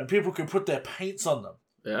 Yeah. And people can put their paints on them.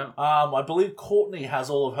 Yeah. I believe Courtney has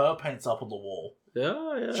all of her paints up on the wall.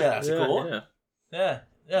 Yeah. Shout out to Court. Yeah.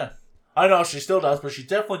 I know she still does, but she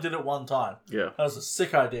definitely did it one time. Yeah. That was a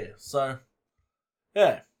sick idea. So,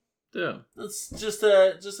 yeah. Yeah. That's just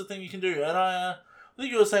a thing you can do. And I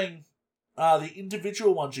think you were saying the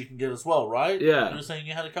individual ones you can get as well, right? Yeah. You were saying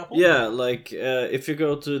you had a couple? Yeah, like, if you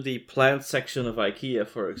go to the plant section of IKEA,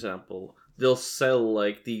 for example, they'll sell,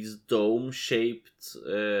 like, these dome-shaped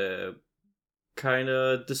kind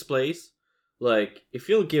of displays. Like, if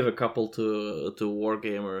you'll give a couple to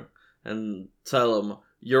Wargamer and tell them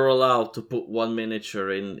you're allowed to put one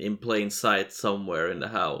miniature in plain sight somewhere in the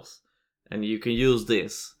house, and you can use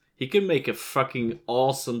this, he can make a fucking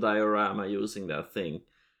awesome diorama using that thing.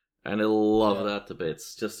 And he'll love that to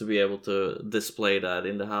bits, just to be able to display that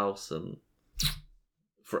in the house and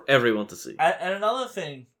for everyone to see. And another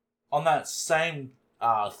thing, on that same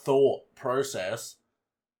thought process,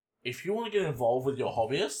 if you want to get involved with your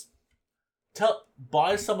hobbyists,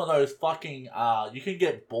 buy some of those fucking, you can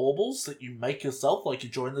get baubles that you make yourself, like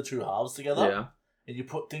you join the two halves together, and you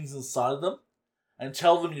put things inside of them, and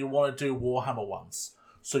tell them you want to do Warhammer ones.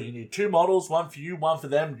 So you need 2 models, one for you, one for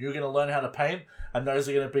them. You're going to learn how to paint, and those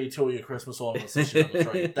are going to be 2 of your Christmas ornaments that you're going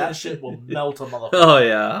to trade. That shit will melt a motherfucker. Oh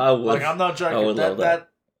yeah, I would. Like, I'm not joking. I would love that.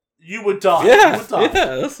 You would die. Yeah, you would die.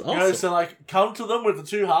 yeah, that's awesome. You know, so like, come to them with the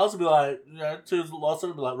 2 halves and be like, you know, 2 lots of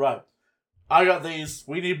them, and be like, right, I got these.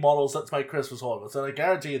 We need models. Let's make Christmas ornaments. And I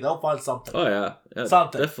guarantee you, they'll find something. Oh yeah,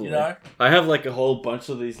 something. Definitely. You know, I have like a whole bunch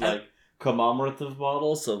of these like commemorative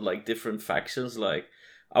models of like different factions. Like,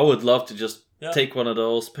 I would love to just take one of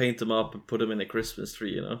those, paint them up, and put them in a Christmas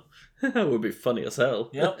tree. You know, that would be funny as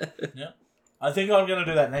hell. Yep. I think I'm gonna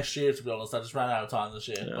do that next year. To be honest, I just ran out of time this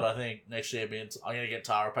year, but I think next year I'm gonna get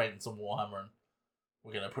Tara painting some Warhammer, and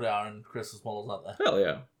we're gonna put our own Christmas models out there. Hell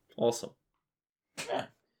yeah, awesome. Yeah.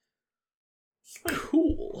 Sweet.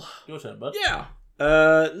 Cool. Your turn, bud. Yeah.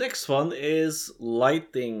 Next one is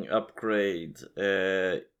lighting upgrade.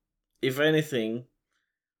 If anything,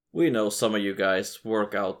 we know some of you guys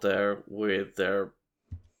work out there with their,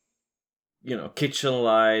 kitchen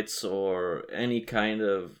lights or any kind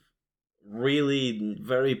of really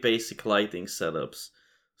very basic lighting setups.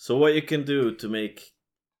 So what you can do to make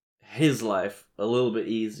his life a little bit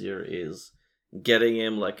easier is getting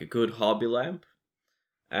him like a good hobby lamp.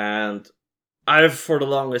 And I've for the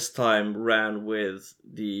longest time ran with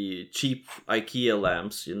the cheap IKEA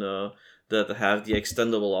lamps, that have the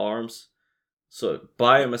extendable arms. So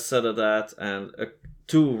buy him a set of that and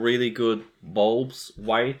 2 really good bulbs,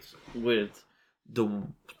 white with the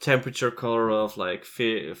temperature color of like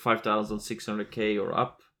 5600K or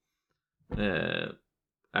up.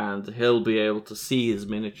 And he'll be able to see his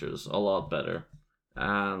miniatures a lot better.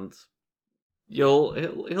 And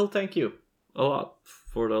he'll thank you a lot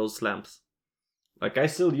for those lamps. Like, I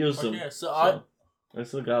still use them. Yeah, I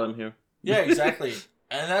still got them here. Yeah, exactly.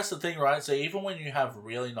 And that's the thing, right? So even when you have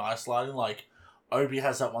really nice lighting, like Obi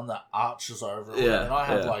has that one that arches over it. Yeah, and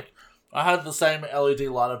I had the same LED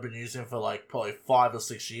light I've been using for like probably 5 or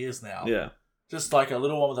 6 years now. Yeah. Just like a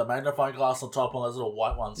little one with a magnifying glass on top, one of those little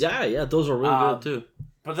white ones. Yeah, those are really good too.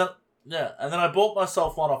 But then, and then I bought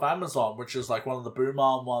myself one off Amazon, which is like one of the Boom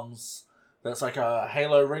Arm ones that's like a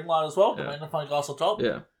halo ring light as well, the magnifying glass on top.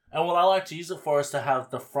 Yeah. And what I like to use it for is to have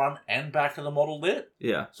the front and back of the model lit.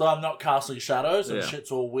 Yeah. So I'm not casting shadows and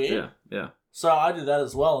shit's all weird. Yeah. So I do that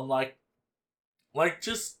as well. And like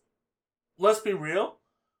just, let's be real.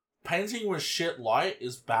 Painting with shit light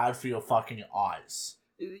is bad for your fucking eyes.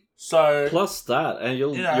 So plus that, and you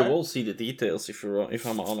will see the details if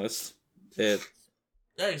I'm honest. Yeah,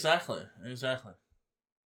 exactly.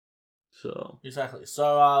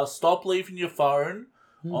 So stop leaving your phone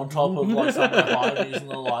on top of like something high and using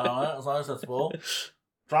the light on it. As long as that's cool.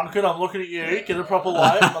 Drunken, I'm looking at you. Get a proper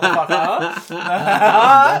light, motherfucker.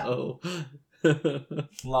 No.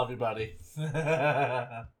 Love you, buddy.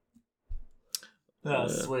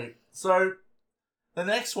 Sweet. So the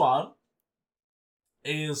next one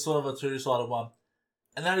is sort of a two-sided one,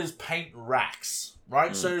 and that is paint racks,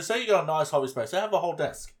 right? So say you got a nice hobby space, they have a whole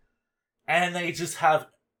desk, and they just have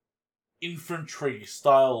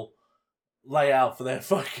infantry-style layout for their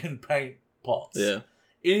fucking paint pots. Yeah.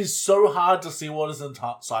 It is so hard to see what is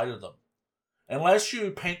inside of them. Unless you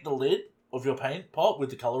paint the lid of your paint pot with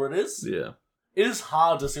the color it is, it is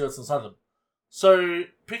hard to see what's inside them. So,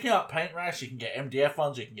 picking up paint racks, you can get MDF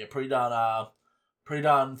ones, you can get pre-done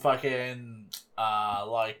fucking,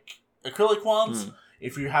 like, acrylic ones.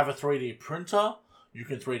 If you have a 3D printer, you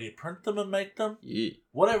can 3D print them and make them. Yeah.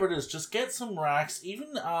 Whatever it is, just get some racks.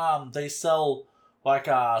 Even, they sell, like,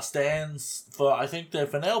 stands for, I think they're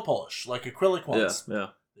for nail polish, like acrylic ones.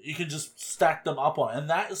 Yeah. You can just stack them up on, and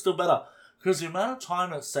that is still better. Because the amount of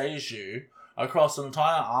time it saves you across an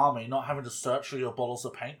entire army, not having to search for your bottles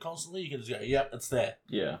of paint constantly, you can just go, yep, it's there.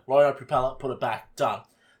 Yeah. Roll up your palette, put it back, done.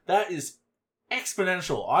 That is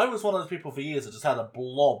exponential. I was one of those people for years that just had a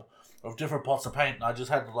blob of different pots of paint, and I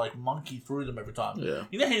just had to, like, monkey through them every time. Yeah.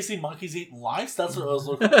 You know how you see monkeys eating lice? That's what I was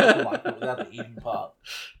looking like, but without the eating part.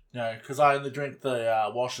 Because I only drink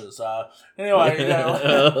the washers. Anyway,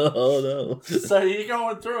 oh no. So you're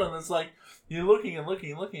going through, and it's like, you're looking, and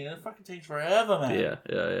it fucking takes forever, man.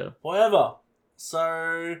 Yeah. Forever.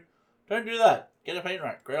 So, don't do that. Get a paint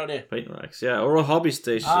rack. Great idea. Paint racks, yeah. Or a hobby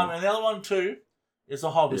station. And the other one, too, is a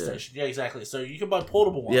hobby station. Yeah, exactly. So, you can buy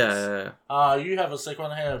portable ones. Yeah. You have a sick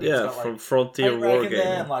one here. Yeah, got, from Frontier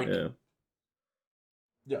Wargaming. Like,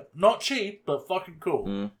 not cheap, but fucking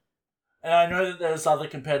cool. And I know that there's other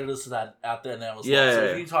competitors to that out there now as well. So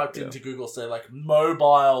if you typed into Google, say, like,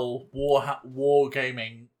 mobile war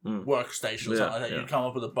gaming workstation or something like that, you'd come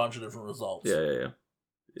up with a bunch of different results.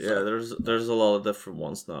 Yeah, there's a lot of different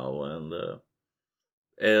ones now, and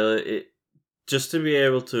it just to be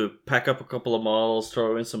able to pack up a couple of models,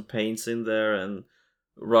 throw in some paints in there, and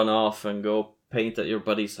run off and go paint at your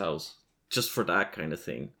buddy's house, just for that kind of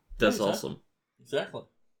thing. That's awesome. Exactly.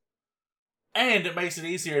 And it makes it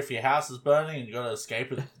easier if your house is burning and you got to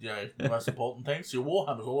escape with, the most important things. Your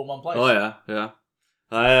Warhammer's all in one place. Oh yeah.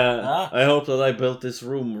 I hope that I built this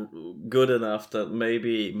room good enough that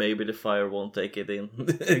maybe the fire won't take it in.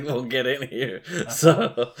 It won't get in here.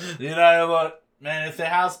 So look, man, if the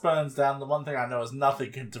house burns down, the one thing I know is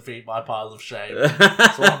nothing can defeat my pile of shame.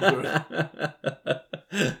 So I'm good.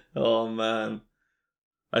 Oh man.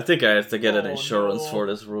 I think I have to get an insurance for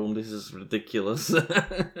this room. This is ridiculous.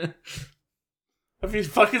 Have you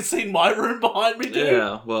fucking seen my room behind me, dude?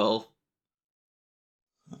 Yeah, well...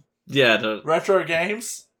 Yeah, retro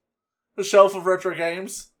games. The shelf of retro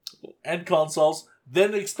games and consoles.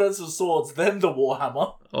 then expensive swords, then the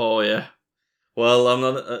Warhammer. Oh yeah. Well, I'm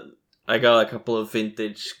not. I got a couple of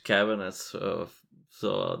vintage cabinets,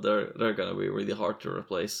 so they're gonna be really hard to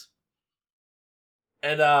replace.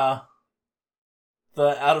 And the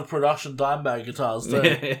out of production Dimebag guitars too.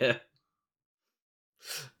 Yeah.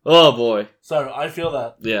 Oh boy. So I feel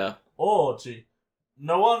that. Yeah. Oh gee.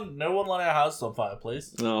 No one light our house on fire,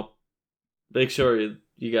 please. No. Make sure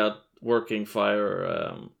you got working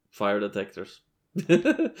fire detectors.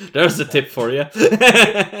 There's a tip for you.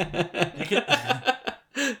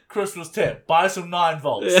 Christmas tip: buy some 9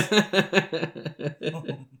 volts.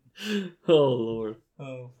 Oh lord.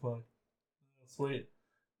 Oh fuck. Sweet.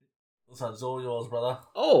 So it's all yours, brother.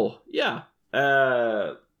 Oh yeah.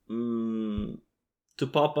 To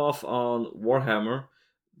pop off on Warhammer,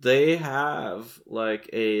 they have like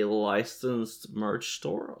a licensed merch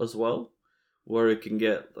store as well, where you can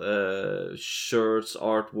get shirts,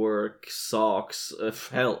 artwork, socks,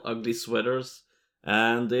 hell, ugly sweaters,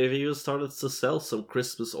 and they've even started to sell some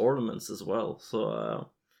Christmas ornaments as well. So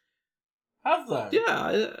have they?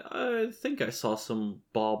 Yeah, I think I saw some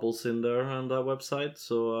baubles in there on that website.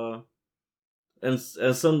 So and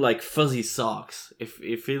some like fuzzy socks.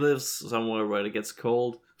 If he lives somewhere where it gets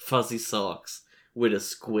cold, fuzzy socks with a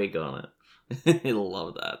squig on it. He'll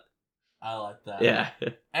love that. I like that. Yeah.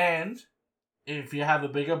 And if you have a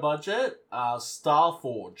bigger budget,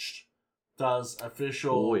 Starforged does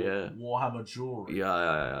official Warhammer jewelry.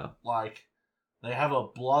 Yeah. Like, they have a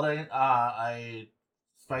a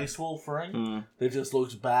Space Wolf ring that just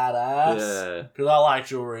looks badass. Yeah. Because I like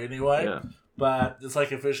jewelry anyway. Yeah. But it's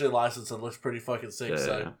like officially licensed and looks pretty fucking sick.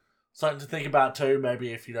 So something to think about too.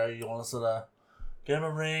 Maybe if you want to sort of get him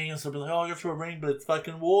a ring and sort of be like, oh, I got you a ring, but it's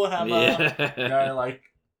fucking Warhammer. Yeah. Like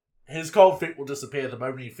his cold feet will disappear the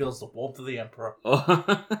moment he feels the warmth of the Emperor.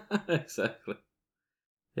 Oh, exactly.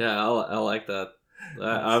 Yeah, I like that.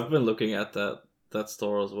 I've been looking at that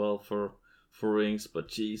store as well for rings, but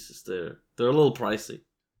Jesus, they're a little pricey.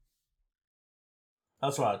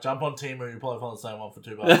 That's right. Jump on Temu, you probably find the same one for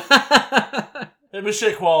 $2. It'd be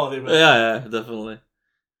shit quality, but yeah, definitely.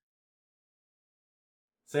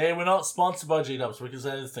 See, we're not sponsored by G-Dub, so we can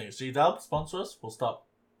say these things. G-Dub, sponsor us, we'll stop.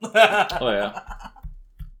 Oh yeah.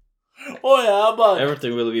 Oh yeah, but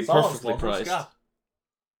everything will be perfectly priced.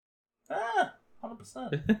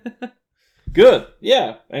 100%. Good.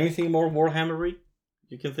 Yeah. Anything more Warhammer-y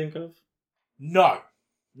you can think of? No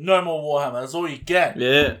more Warhammer. That's all you get.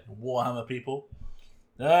 Yeah. Warhammer people.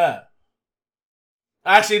 Yeah.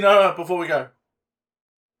 Actually, no. Before we go,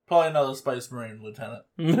 probably another Space Marine Lieutenant.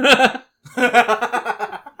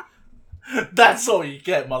 That's all you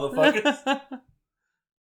get, motherfuckers.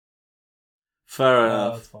 Fair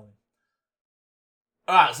enough. That's funny.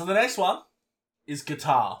 Alright, so the next one is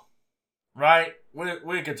guitar. Right?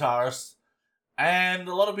 We're guitarists. And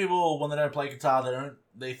a lot of people, when they don't play guitar,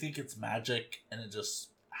 they think it's magic and it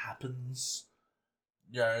just happens.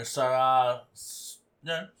 So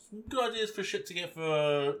some good ideas for shit to get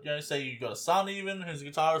for, say you got a son even who's a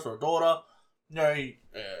guitarist, or a daughter,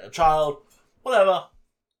 a child, whatever.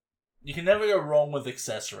 You can never go wrong with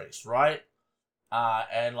accessories, right?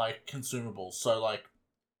 And like consumables. So like,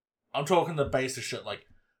 I'm talking the basic shit. Like,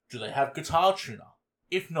 do they have guitar tuner?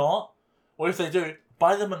 If not, or if they do,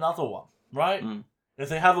 buy them another one, right? If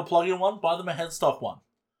they have a plug-in one, buy them a headstock one.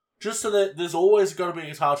 Just so that there's always got to be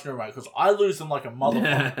a guitar tuner around, because I lose them like a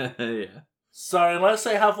motherfucker. Yeah. So unless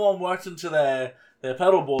they have one worked into their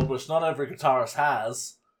pedal board, which not every guitarist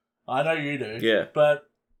has, I know you do. Yeah. But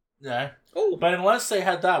Oh. But unless they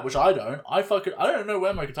had that, which I don't, I don't know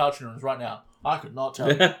where my guitar tuner is right now. I could not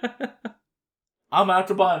tell you. I'm gonna have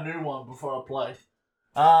to buy a new one before I play.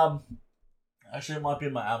 Actually, it might be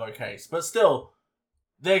in my ammo case, but still,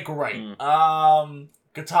 they're great.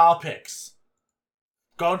 Guitar picks.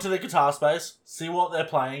 Go into the guitar space, see what they're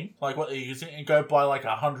playing, like what they're using, and go buy like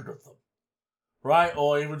 100 of them. Right?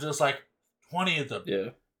 Or even just like 20 of them. Yeah.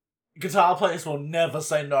 Guitar players will never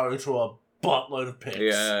say no to a buttload of picks.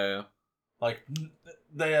 Yeah. Like,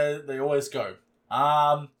 they always go.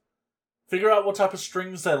 Figure out what type of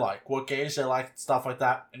strings they like, what gauge they like, stuff like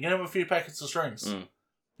that, and get them a few packets of strings.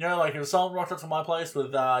 Like if someone rocked up to my place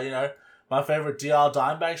with, my favorite DR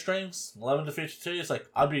Dimebag strings, 11 to 52, it's like,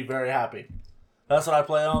 I'd be very happy. That's what I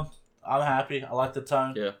play on. I'm happy. I like the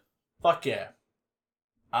tone. Yeah. Fuck yeah.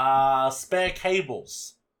 Spare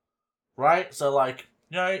cables. Right? So, like,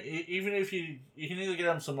 even if you can either get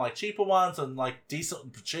them some, like, cheaper ones and, like,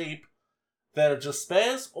 decent cheap that are just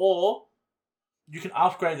spares, or you can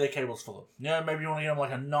upgrade their cables for them. Maybe you want to get them,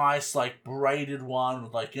 like, a nice, like, braided one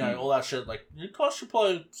with, like, all that shit. Like, it costs you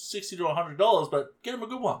probably $60 to $100, but get them a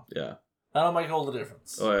good one. Yeah. That'll make all the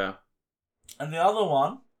difference. Oh, yeah. And the other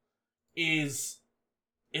one is,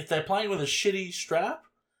 if they're playing with a shitty strap,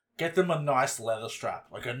 get them a nice leather strap.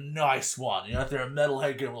 Like a nice one. You know, if they're a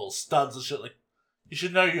metalhead, get them little studs and shit. Like, you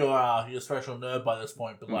should know you're a special nerd by this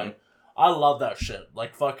point, but like, I love that shit.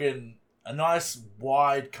 Like, fucking a nice,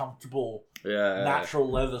 wide, comfortable, natural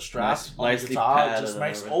leather strap on the guitar. It just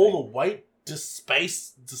makes all the weight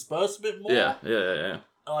disperse a bit more. Yeah.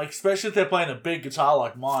 Like, especially if they're playing a big guitar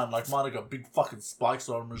like mine. Like, mine have got big fucking spikes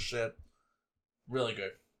on them and shit. Really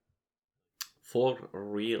good. For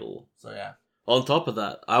real. So, yeah. On top of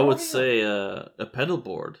that, I would say a pedal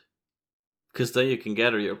board. Because then you can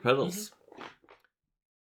gather your pedals. Mm-hmm.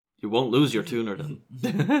 You won't lose your tuner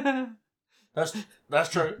then. That's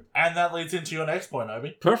true. And that leads into your next point,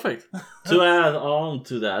 Obi. Perfect. To add on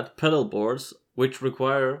to that, pedal boards, which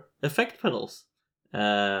require effect pedals.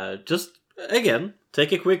 Just, again,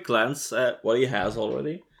 take a quick glance at what he has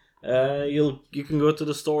already. You can go to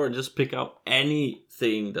the store and just pick out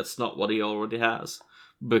anything that's not what he already has.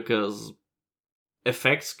 Because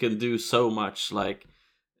effects can do so much. Like,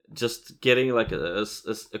 just getting like a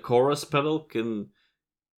chorus pedal can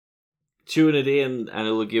tune it in and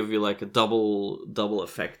it will give you like a double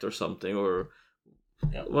effect or something, or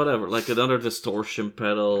whatever, like another distortion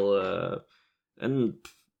pedal,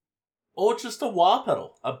 or just a wah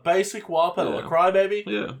pedal, a basic wah pedal, a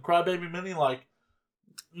Crybaby Mini. Like,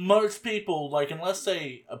 most people, like, unless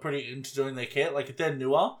they are pretty into doing their kit, like if they're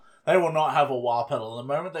newer, they will not have a wah pedal. The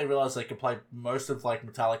moment they realize they can play most of like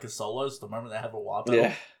Metallica solos, the moment they have a wah pedal,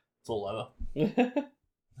 it's all over.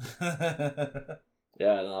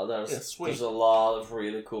 Yeah, no, there's a lot of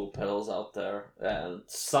really cool pedals out there, and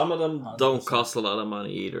some of them 100%. Don't cost a lot of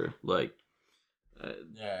money either. Like,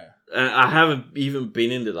 and I haven't even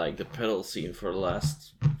been into like the pedal scene for the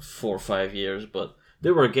last 4 or 5 years, but they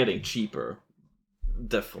were getting cheaper,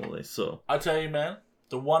 definitely. So I tell you, man,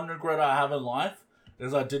 the one regret I have in life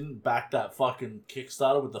is I didn't back that fucking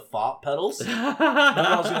Kickstarter with the fart pedals. Then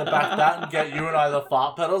I was gonna back that and get you and I the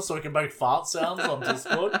fart pedals so we can make fart sounds on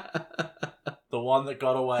Discord. The one that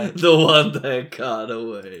got away. The one that got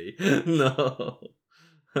away. No.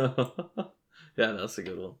 Yeah, that's a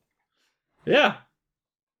good one. Yeah.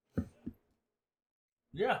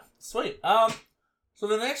 Yeah, sweet. So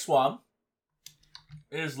the next one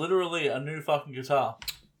is literally a new fucking guitar.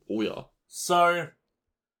 Oh, yeah. So,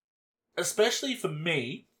 especially for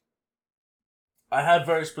me, I have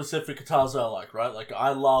very specific guitars that I like, right? Like,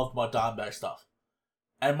 I love my Dimebag stuff.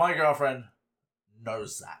 And my girlfriend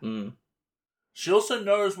knows that. Mm. She also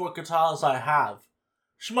knows what guitars I have.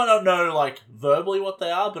 She might not know, like, verbally what they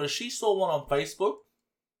are, but if she saw one on Facebook,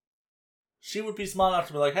 she would be smart enough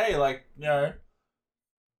to be like, hey, like, you know,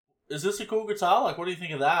 is this a cool guitar? Like, what do you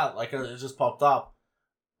think of that? Like, it just popped up.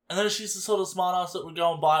 And then she's the sort of smart ass that would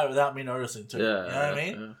go and buy it without me noticing, too. Yeah, you know what I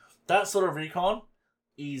mean? Yeah. That sort of recon,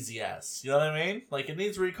 easy ass. You know what I mean? Like, it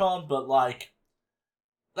needs recon, but, like,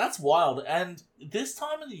 that's wild. And this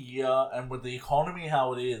time of the year, and with the economy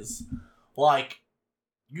how it is, like,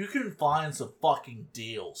 you can find some fucking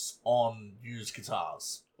deals on used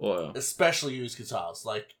guitars. Oh, yeah. Especially used guitars.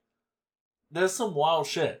 Like, there's some wild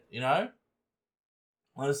shit, you know?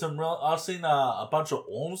 There's some real... I've seen a bunch of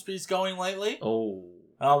Ormsby's going lately. Oh.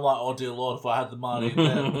 And I'm like, oh dear Lord, if I had the money.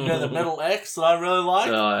 The Metal X that I really like.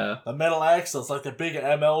 Oh, yeah. The Metal X, it's like the bigger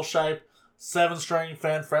ML shape, 7-string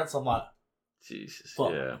fan frets. I'm like, Jesus,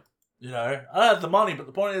 fuck. Yeah. You know, I don't have the money, but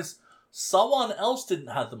the point is, someone else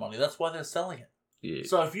didn't have the money. That's why they're selling it. Yeah.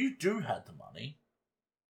 So if you do have the money,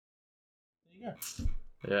 there you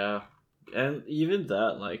go. Yeah. And even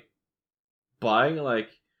that, like, buying, like,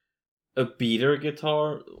 a beater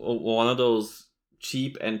guitar, or one of those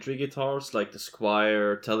cheap entry guitars, like the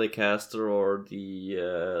Squier Telecaster or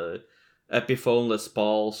the Epiphone Les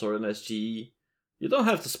Pauls or an SG, you don't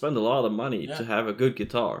have to spend a lot of money to have a good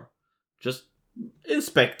guitar. Just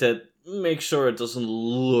inspect it, make sure it doesn't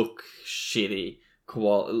look shitty.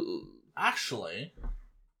 Actually,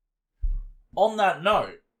 on that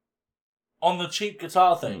note, on the cheap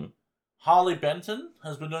guitar thing, Harley Benton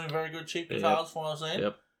has been doing very good cheap guitars from what I've seen.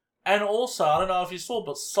 Yep. And also, I don't know if you saw,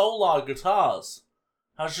 but Solar Guitars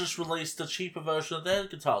has just released a cheaper version of their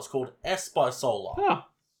guitars called S by Solar. Huh.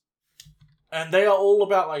 And they are all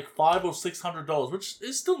about like $500 or $600, which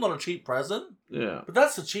is still not a cheap present. Yeah. But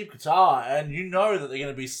that's a cheap guitar, and you know that they're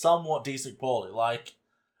going to be somewhat decent quality. Like,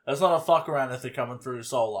 it's not a fuck around if they're coming through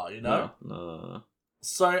Solar, you know? No.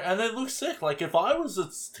 So, and they look sick. Like, if I was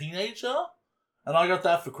a teenager and I got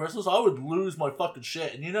that for Christmas, I would lose my fucking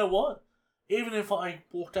shit. And you know what? Even if I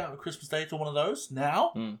walked out on Christmas Day to one of those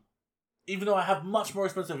now, even though I have much more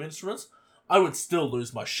expensive instruments, I would still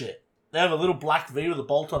lose my shit. They have a little black V with a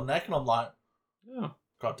bolt-on neck, and I'm like,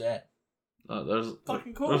 God damn. There's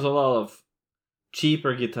fucking cool. There's a lot of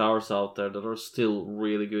cheaper guitars out there that are still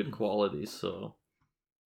really good quality, so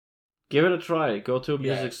give it a try. Go to a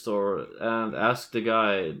music store and ask the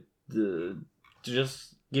guy to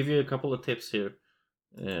just give you a couple of tips here.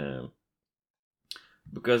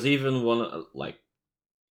 Because even one, like,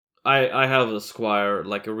 I have a Squier,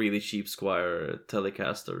 like a really cheap Squier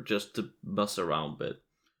Telecaster, just to mess around with.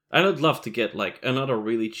 And I'd love to get like another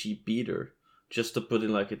really cheap beater, just to put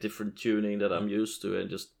in like a different tuning that I'm used to and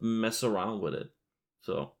just mess around with it.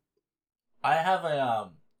 So I have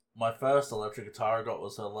my first electric guitar I got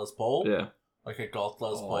was a Les Paul. Yeah. Like a goth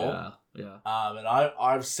Les Paul. Yeah. And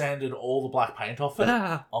I've sanded all the black paint off it,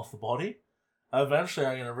 off the body. Eventually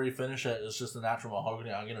I'm gonna refinish it. It's just a natural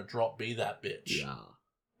mahogany. I'm gonna drop B that bitch. Yeah.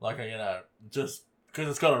 Like I'm gonna just because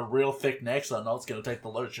it's got a real thick neck, so I know it's gonna take the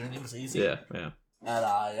low tunings easy. Yeah. And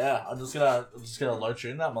I'm just gonna low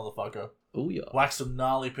tune that motherfucker. Oh yeah. Wax some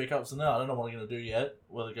gnarly pickups in there. I don't know what I'm gonna do yet,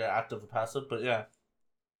 whether go active or passive, but yeah.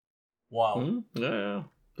 Wow. Yeah.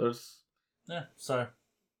 So,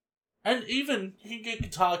 and even you can get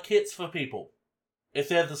guitar kits for people if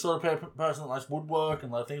they're the sort of person that likes woodwork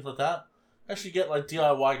and like things like that. Actually, get like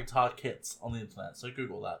DIY guitar kits on the internet. So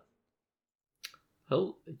Google that.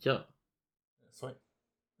 Hell yeah. Sweet.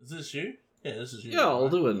 Is this you? Yeah, this is you. Yeah, I'll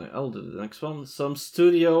do it. I'll do the next one. Some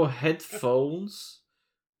studio headphones.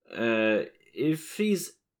 If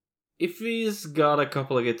he's got a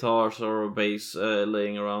couple of guitars or a bass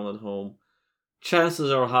laying around at home,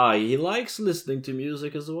 chances are high he likes listening to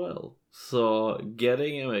music as well. So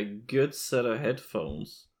getting him a good set of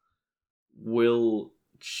headphones will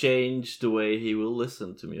change the way he will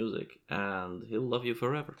listen to music, and he'll love you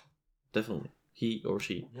forever. Definitely, he or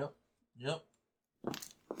she. Yep.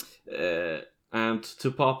 And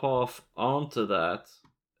to pop off onto that,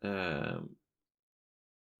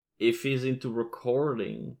 if he's into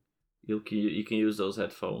recording, you can use those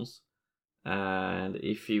headphones. And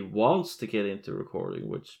if he wants to get into recording,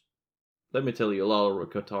 which, let me tell you, a lot of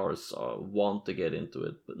guitarists want to get into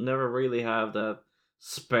it, but never really have that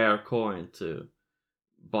spare coin to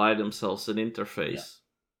buy themselves an interface.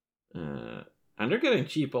 And they're getting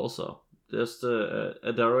cheap also. Just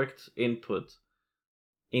a direct input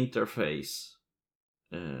interface,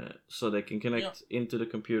 so they can connect into the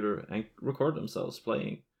computer and record themselves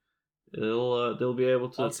playing. They'll be able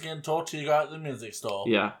to. Once again, talk to you guy at the music store.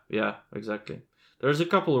 Yeah, exactly. There's a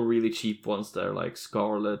couple of really cheap ones there, like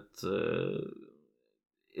Scarlett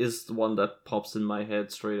is the one that pops in my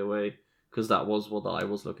head straight away, because that was what I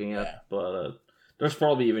was looking at. But there's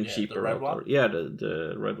probably even cheaper the red out one? there. Yeah,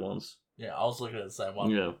 the red ones. Yeah, I was looking at the same one.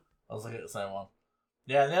 Yeah. I was looking at the same one.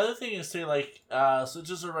 Yeah, and the other thing is too, like, so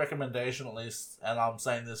just a recommendation at least, and I'm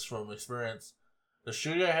saying this from experience, the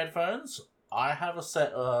studio headphones, I have a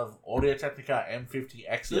set of Audio-Technica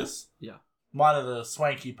M50Xs. Yeah. Mine are the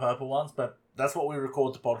swanky purple ones, but that's what we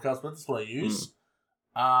record the podcast with. That's what I use.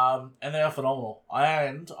 And they are phenomenal.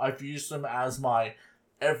 And I've used them as my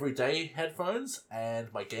everyday headphones,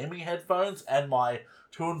 and my gaming headphones, and my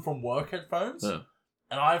to and from work headphones. Yeah.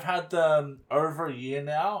 And I've had them over a year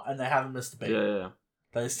now, and they haven't missed a beat. Yeah.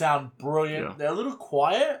 They sound brilliant. Yeah. They're a little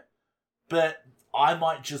quiet, but I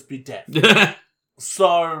might just be deaf.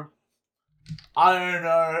 So, I don't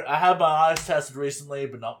know. I had my eyes tested recently,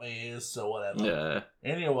 but not my ears, so whatever. Yeah.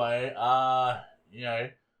 Anyway,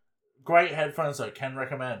 great headphones, I can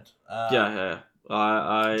recommend. Yeah.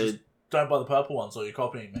 Just don't buy the purple ones, or you're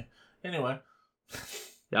copying me. Anyway.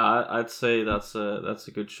 Yeah, I'd say that's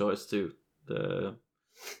a good choice too.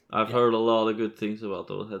 I've heard a lot of good things about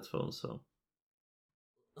those headphones. So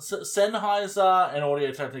Sennheiser and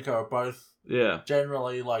Audio-Technica are both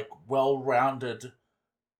generally like well-rounded,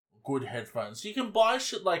 good headphones. You can buy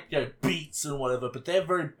shit like Beats and whatever, but they're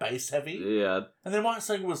very bass heavy. Yeah, and they might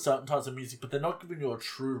sing with certain types of music, but they're not giving you a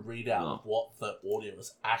true readout of what the audio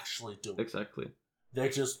is actually doing. Exactly. They're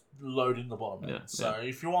just loading the bottom end. So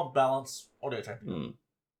if you want balance, Audio-Technica.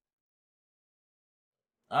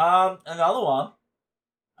 Another one.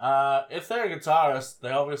 If they're a guitarist, they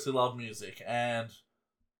obviously love music, and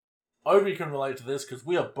Obi can relate to this because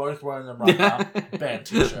we are both wearing them right now. Band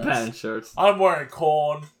t-shirts. Band shirts. I'm wearing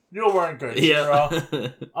Korn. You're wearing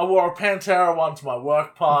Gojira. I wore a Pantera one to my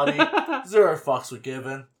work party. 0 fucks were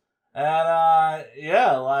given.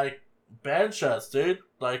 And, like, band shirts, dude.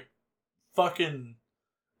 Like, fucking,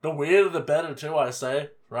 the weirder the better, too, I say.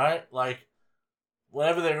 Right? Like,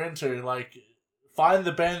 whatever they're into, like, find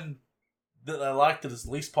the band that they like that is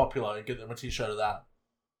least popular and get them a t-shirt of that.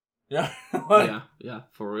 Yeah, like, yeah,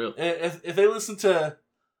 for real. If they listen to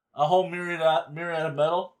a whole myriad of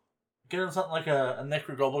metal, get them something like a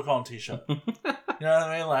Necrogoblicon t-shirt. You know what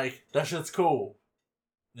I mean? Like, that shit's cool.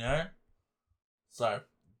 You know? So,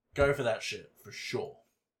 go for that shit, for sure.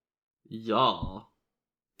 Yeah,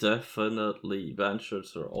 definitely. Band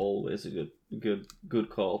shirts are always a good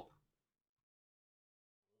call.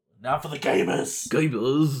 Now for the gamers!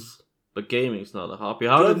 Gamers! But gaming's not a hobby.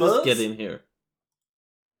 How did this get in here?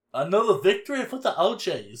 Another victory for the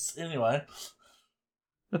OJs. Anyway.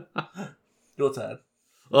 Your turn.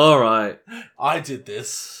 Alright. I did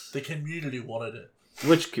this. The community wanted it.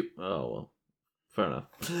 Oh, well. Fair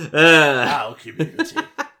enough. Our community.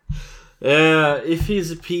 If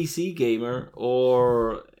he's a PC gamer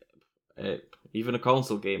or even a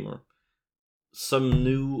console gamer, some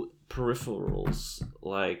new peripherals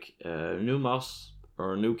like a new mouse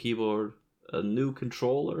or a new keyboard, a new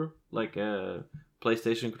controller like a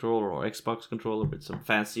PlayStation controller or Xbox controller with some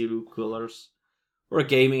fancy new colors, or a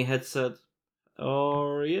gaming headset,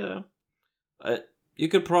 or you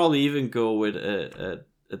could probably even go with a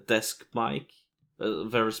desk mic, a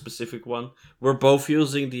very specific one. We're both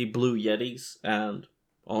using the Blue Yetis, and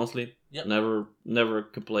honestly, never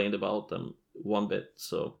complained about them one bit.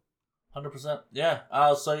 So 100%.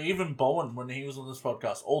 Yeah. So even Bowen, when he was on this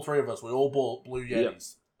podcast, all three of us, we all bought Blue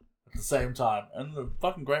Yetis at the same time, and the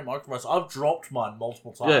fucking great microphones. I've dropped mine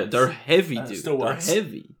multiple times. Yeah, they're heavy, dude. Still works. They're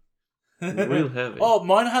heavy. Real heavy. Oh,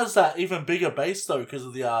 mine has that even bigger bass though, because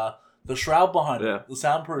of the shroud behind it, the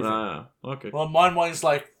soundproofing. Okay. Well, mine weighs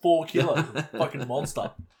like 4 kilos. It's a fucking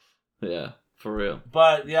monster. Yeah, for real.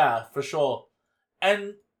 But yeah, for sure.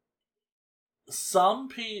 And some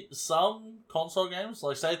console games,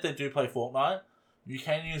 like say if they do play Fortnite, you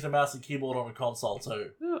can use a mouse and keyboard on a console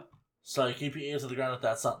too. Yeah. So keep your ears to the ground if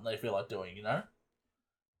that's something they feel like doing, you know?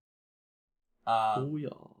 Oh yeah.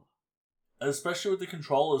 Especially with the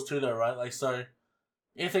controllers too though, right? Like, so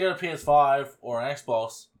if they got a PS5 or an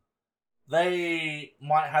Xbox, they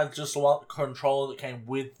might have just one controller that came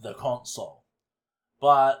with the console.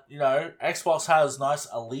 But, you know, Xbox has nice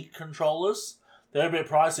Elite controllers. They're a bit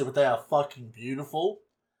pricey, but they are fucking beautiful.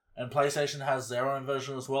 And PlayStation has their own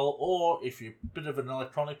version as well. Or, if you're a bit of an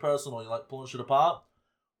electronic person or you like pulling shit apart,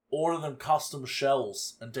 order them custom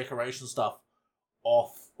shells and decoration stuff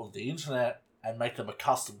off of the internet and make them a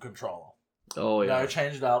custom controller. Oh, yeah. You know,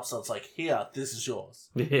 change it up so it's like, here, this is yours.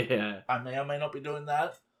 Yeah. I may or may not be doing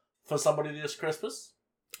that for somebody this Christmas.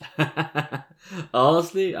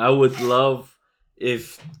 Honestly, I would love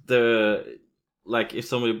if if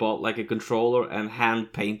somebody bought like a controller and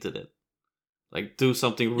hand painted it. Like, do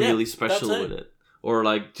something really special with it. Or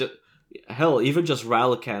like, hell, even just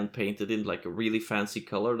Ralcan painted in like a really fancy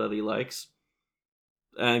color that he likes.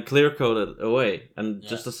 And clear coat it away and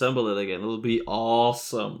just assemble it again. It'll be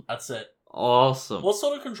awesome. That's it. Awesome. What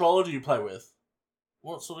sort of controller do you play with?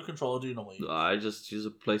 What sort of controller do you normally use? I just use a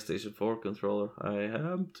PlayStation 4 controller. I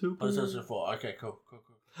am too cool. PlayStation 4. Okay, cool.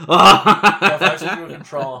 If I actually do a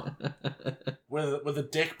controller with a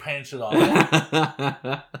dick painted on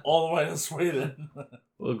it, all the way to Sweden.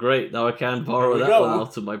 Well, great. Now I can't borrow that one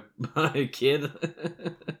out to my kid.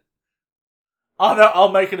 Oh no,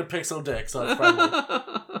 I'll make it a pixel dick, so it's friendly.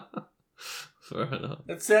 Fair enough.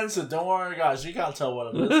 It's censored. Don't worry, guys. You can't tell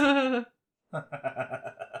what it is.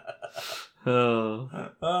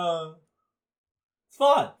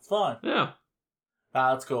 It's fine. Yeah.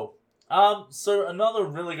 That's cool. So another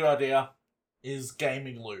really good idea is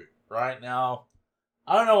gaming loot. Right now,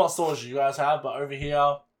 I don't know what stores you guys have, but over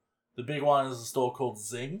here, the big one is a store called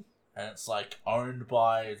Zing, and it's like owned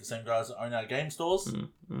by the same guys that own our game stores.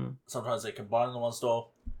 Mm-hmm. Sometimes they combine in the one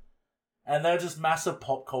store, and they're just massive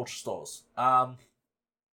pop culture stores.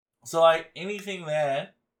 So like anything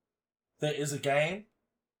there that is a game,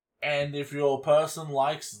 and if your person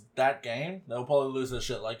likes that game, they'll probably lose their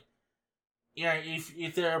shit. Like, you know,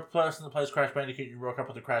 if they're a person that plays Crash Bandicoot, you rock up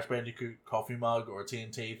with a Crash Bandicoot coffee mug or a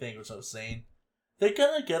TNT thing, which I've seen, they're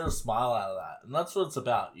gonna get a smile out of that, and that's what it's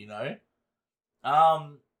about, you know.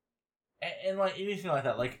 And like anything like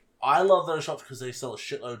that, like I love those shops because they sell a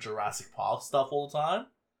shitload of Jurassic Park stuff all the time,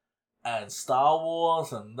 and Star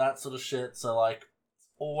Wars and that sort of shit. So like, it's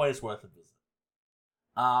always worth a visit.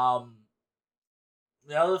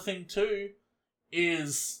 The other thing too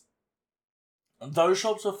is those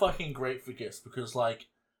shops are fucking great for gifts because like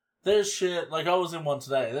there's shit like I was in one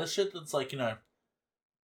today. There's shit that's like, you know,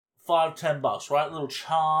 $5-10, right? Little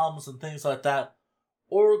charms and things like that,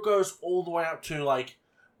 or it goes all the way up to like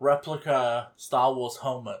replica Star Wars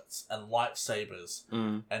helmets and lightsabers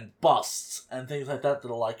and busts and things like that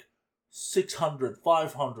are like $600,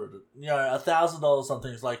 $500, you know, $1,000 on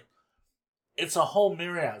things. Like, it's a whole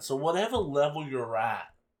myriad. So whatever level you're at,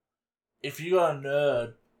 if you got a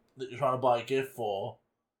nerd that you're trying to buy a gift for,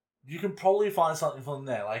 you can probably find something from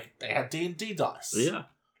there. Like, they had D&D dice. Yeah.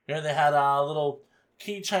 You know, they had little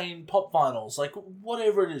keychain pop vinyls, like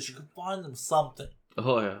whatever it is, you can find them something.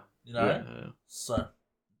 Oh yeah. You know? Yeah. So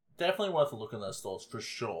definitely worth a look in those stores for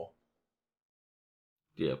sure.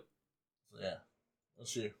 Yep. So, yeah.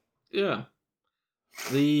 That's you. Yeah.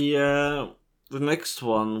 The next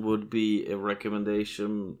one would be a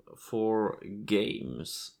recommendation for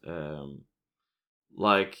games.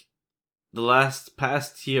 Like the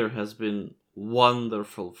past year has been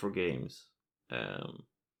wonderful for games. A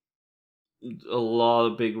lot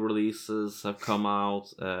of big releases have come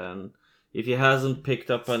out, and if you hasn't picked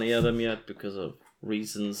up any of them yet because of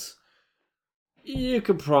reasons, you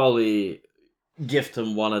could probably gift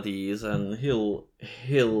him one of these, and he'll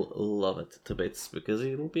love it to bits because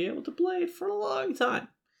he'll be able to play it for a long time.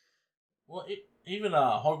 Well, even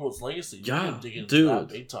Hogwarts Legacy, you can dig into dude, that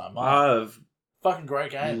big time. I've fucking great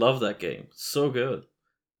game. Love that game, so good.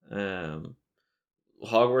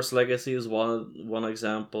 Hogwarts Legacy is one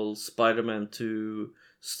example. Spider-Man 2,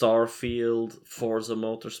 Starfield, Forza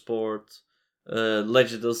Motorsport,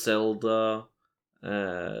 Legend of Zelda,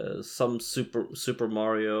 some Super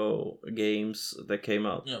Mario games that came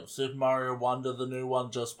out. Yeah, Super Mario Wonder, the new one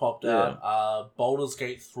just popped out. Baldur's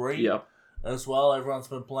Gate 3 as well, everyone's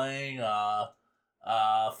been playing.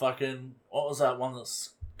 Fucking, what was that one that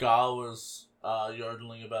Scar was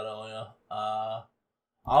yodeling about earlier?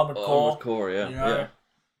 Armored Core, yeah. You know,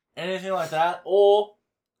 anything like that. Or,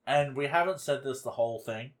 and we haven't said this the whole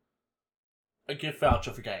thing, a gift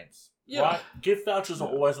voucher for games. Yeah. Right? Gift vouchers are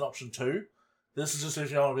always an option too. This is just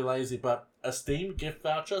if you don't want to be lazy, but a Steam gift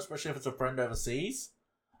voucher, especially if it's a friend overseas,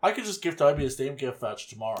 I could just gift Obi a Steam gift voucher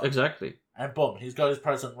tomorrow. Exactly. And boom, he's got his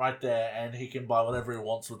present right there, and he can buy whatever he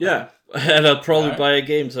wants with them. And I'll probably buy a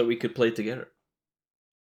game so we could play together.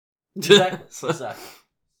 Exactly. Exactly.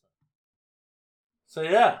 So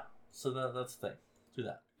yeah, that's the thing. Do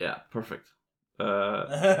that. Yeah, perfect.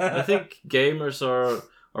 I think gamers are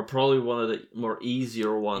probably one of the more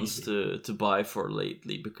easier ones to buy for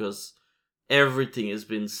lately, because everything has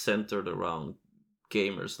been centered around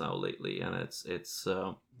gamers now lately, and it's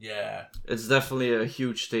definitely a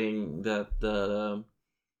huge thing that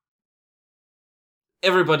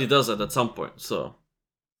everybody does it at some point. So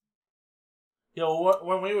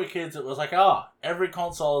when we were kids, it was like every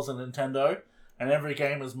console is a Nintendo and every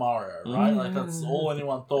game is Mario, right? Like that's all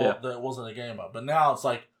anyone thought that it wasn't a gamer. But now it's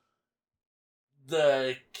like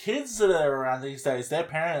the kids that are around these days, their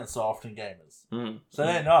parents are often gamers. So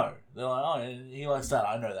they know. They're like, he likes that,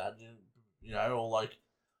 I know that. You know, or like,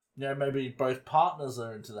 you know, maybe both partners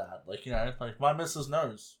are into that. Like, you know, like my missus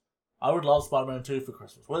knows. I would love Spider-Man 2 for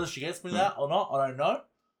Christmas. Whether she gets me that or not, I don't know.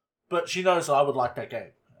 But she knows that I would like that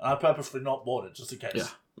game. And I purposefully not bought it, just in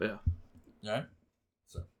case. Yeah. You know?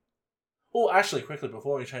 So. Oh, actually, quickly,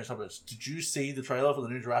 before we change subjects, did you see the trailer for the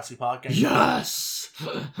new Jurassic Park game? Yes!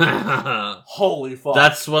 Holy fuck.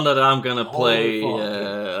 That's one that I'm gonna play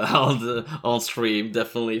on stream,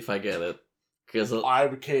 definitely, if I get it.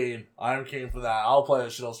 I'm keen for that. I'll play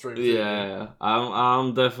that shit on stream too. Yeah,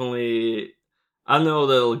 I'm definitely... I know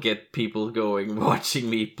that'll get people going watching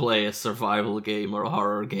me play a survival game or a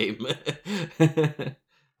horror game.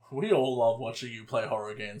 We all love watching you play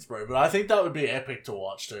horror games, bro, but I think that would be epic to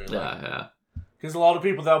watch too. Like, yeah. Because a lot of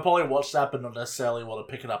people, they'll probably watch that but not necessarily want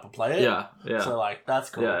to pick it up and play it. Yeah. So, like, that's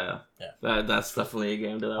cool. Yeah. That's definitely a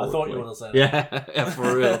game that I would thought play. You would have said yeah,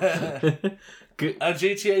 for real. And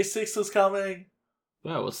GTA 6 is coming.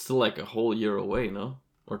 Yeah, it was still like a whole year away, no?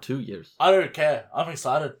 Or 2 years. I don't care. I'm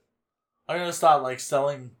excited. I'm going to start, like,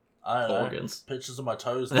 selling, I don't organs. know, pictures of my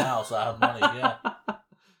toes now so I have money,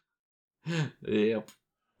 Yep.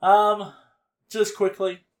 Just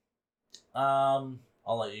quickly, I'll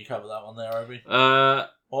let you cover that one there, Obi.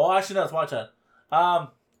 Well, actually, no, it's my turn.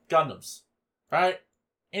 Gundams, right?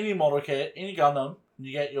 Any model kit, any Gundam,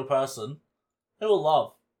 you get your person, they will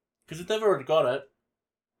love. Because if they've already got it,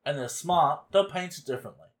 and they're smart, they'll paint it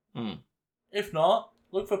differently. If not,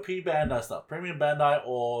 look for Bandai stuff, Premium Bandai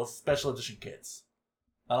or Special Edition kits.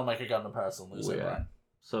 That'll make a Gundam person lose their brain.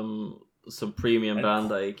 Some Premium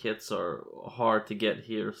Bandai kits are hard to get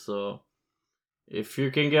here, so if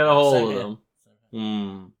you can get a hold of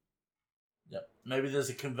them. Yep. Maybe there's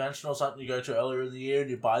a convention or something you go to earlier in the year and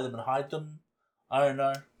you buy them and hide them. I don't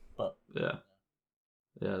know, but yeah,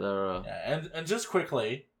 they're and just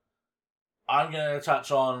quickly, I'm gonna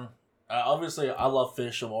touch on. Obviously, I love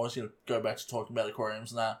fish. I'm always gonna go back to talking about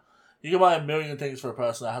aquariums and that. You can buy a million things for a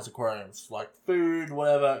person that has aquariums, like food,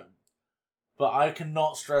 whatever. But I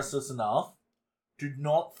cannot stress this enough. Do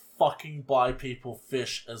not fucking buy people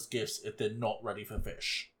fish as gifts if they're not ready for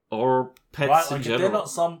fish. Or pets right? in general. If they're not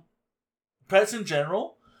some pets in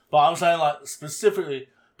general, but I'm saying like specifically,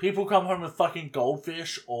 people come home with fucking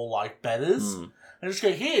goldfish or like betters, and just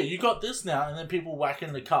go, here, you got this now, and then people whack it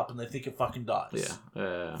in the cup and they think it fucking dies.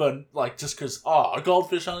 Yeah. But, like, just because, a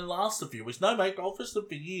goldfish only lasts a few weeks. No, mate, goldfish live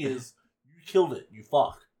for years. You killed it, you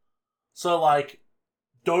fuck. So, like,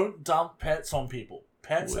 don't dump pets on people.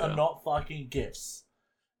 Pets are not fucking gifts.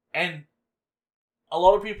 And a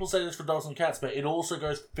lot of people say this for dogs and cats, but it also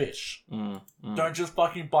goes for fish. Don't just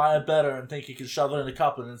fucking buy a better and think you can shove it in a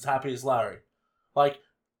cup and it's happy as Larry. Like,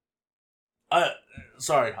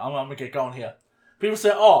 sorry, I'm gonna get going here. People say,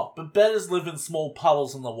 but betters live in small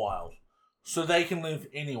puddles in the wild, so they can live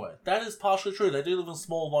anywhere. That is partially true. They do live in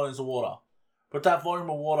small volumes of water. But that volume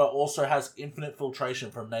of water also has infinite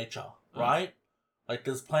filtration from nature, right? Like,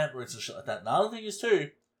 there's plant roots and shit like that. And the other thing is,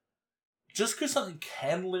 too, just because something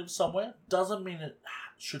can live somewhere doesn't mean it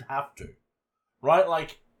should have to. Right?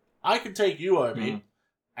 Like, I could take you, Obi,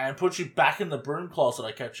 and put you back in the broom closet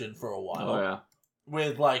I kept you in for a while. Oh, yeah.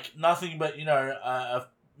 With, like, nothing but, a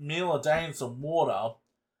meal a day and some water.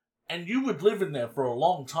 And you would live in there for a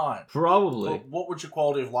long time. Probably. But what would your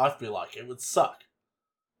quality of life be like? It would suck.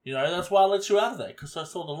 That's why I let you out of there, because I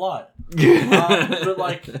saw the light. But,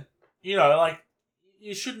 like,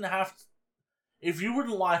 you shouldn't have to. If you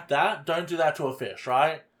wouldn't like that, don't do that to a fish,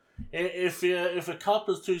 right? If a cup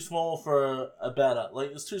is too small for a better,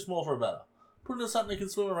 it's too small for a better, put it in something that can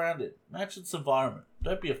swim around it. Match its environment.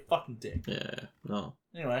 Don't be a fucking dick. Yeah, no.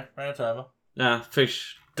 Anyway, rant over. Nah,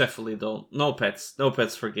 fish definitely don't. No pets. No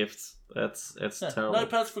pets for gifts. It's terrible. No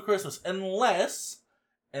pets for Christmas, unless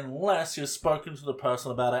you've spoken to the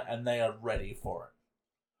person about it and they are ready for it.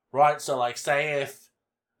 Right? So, say if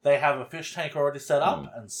they have a fish tank already set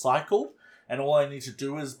up and cycled, and all they need to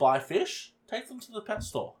do is buy fish, take them to the pet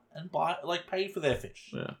store and pay for their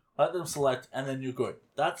fish. Yeah. Let them select, and then you're good.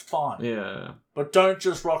 That's fine. Yeah. But don't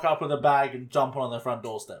just rock up with a bag and jump on their front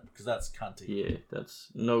doorstep, because that's cunty. Yeah,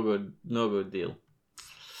 that's no good deal.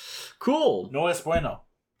 Cool. No es bueno.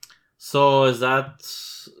 So is that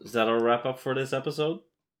a wrap up for this episode?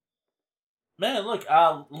 Man, look,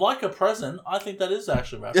 like a present, I think that is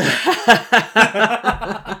actually wrap up.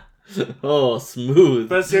 Oh, smooth.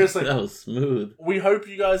 But seriously, that was smooth. We hope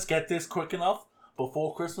you guys get this quick enough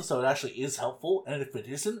before Christmas so it actually is helpful. And if it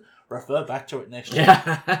isn't, refer back to it next year.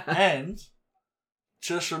 And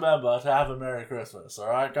just remember to have a Merry Christmas.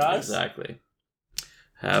 Alright, guys? Exactly.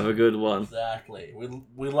 Have a good one. Exactly.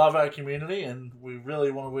 We love our community and we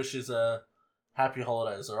really want to wish you a happy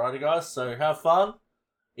holidays. Alrighty, guys? So have fun.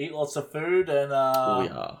 Eat lots of food and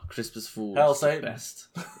Christmas food. Hail Satan. Best.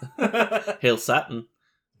 Hail Saturn.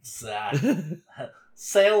 Exactly.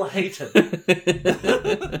 Sail hated.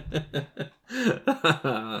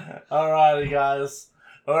 Alrighty, guys.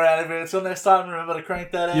 Alright, until next time, remember to crank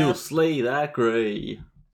that ass. You slay that gray.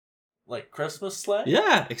 Like Christmas sleigh?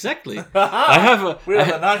 Yeah, exactly. I have a. We are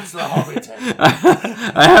the Knights of the Hobbiton.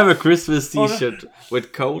 I have a Christmas T-shirt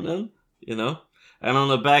with Conan, and on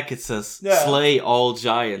the back it says "Slay all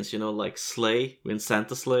giants," like sleigh when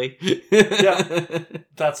Santa sleigh. Yeah,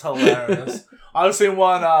 that's hilarious. I've seen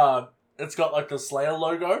one. It's got the Slayer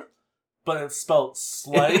logo, but it's spelled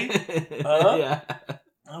Slay. Yeah,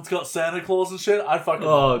 and it's got Santa Claus and shit. I fucking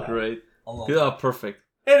love that. Great. Yeah, perfect.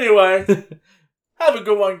 Anyway, have a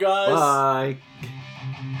good one, guys. Bye.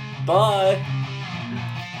 Bye.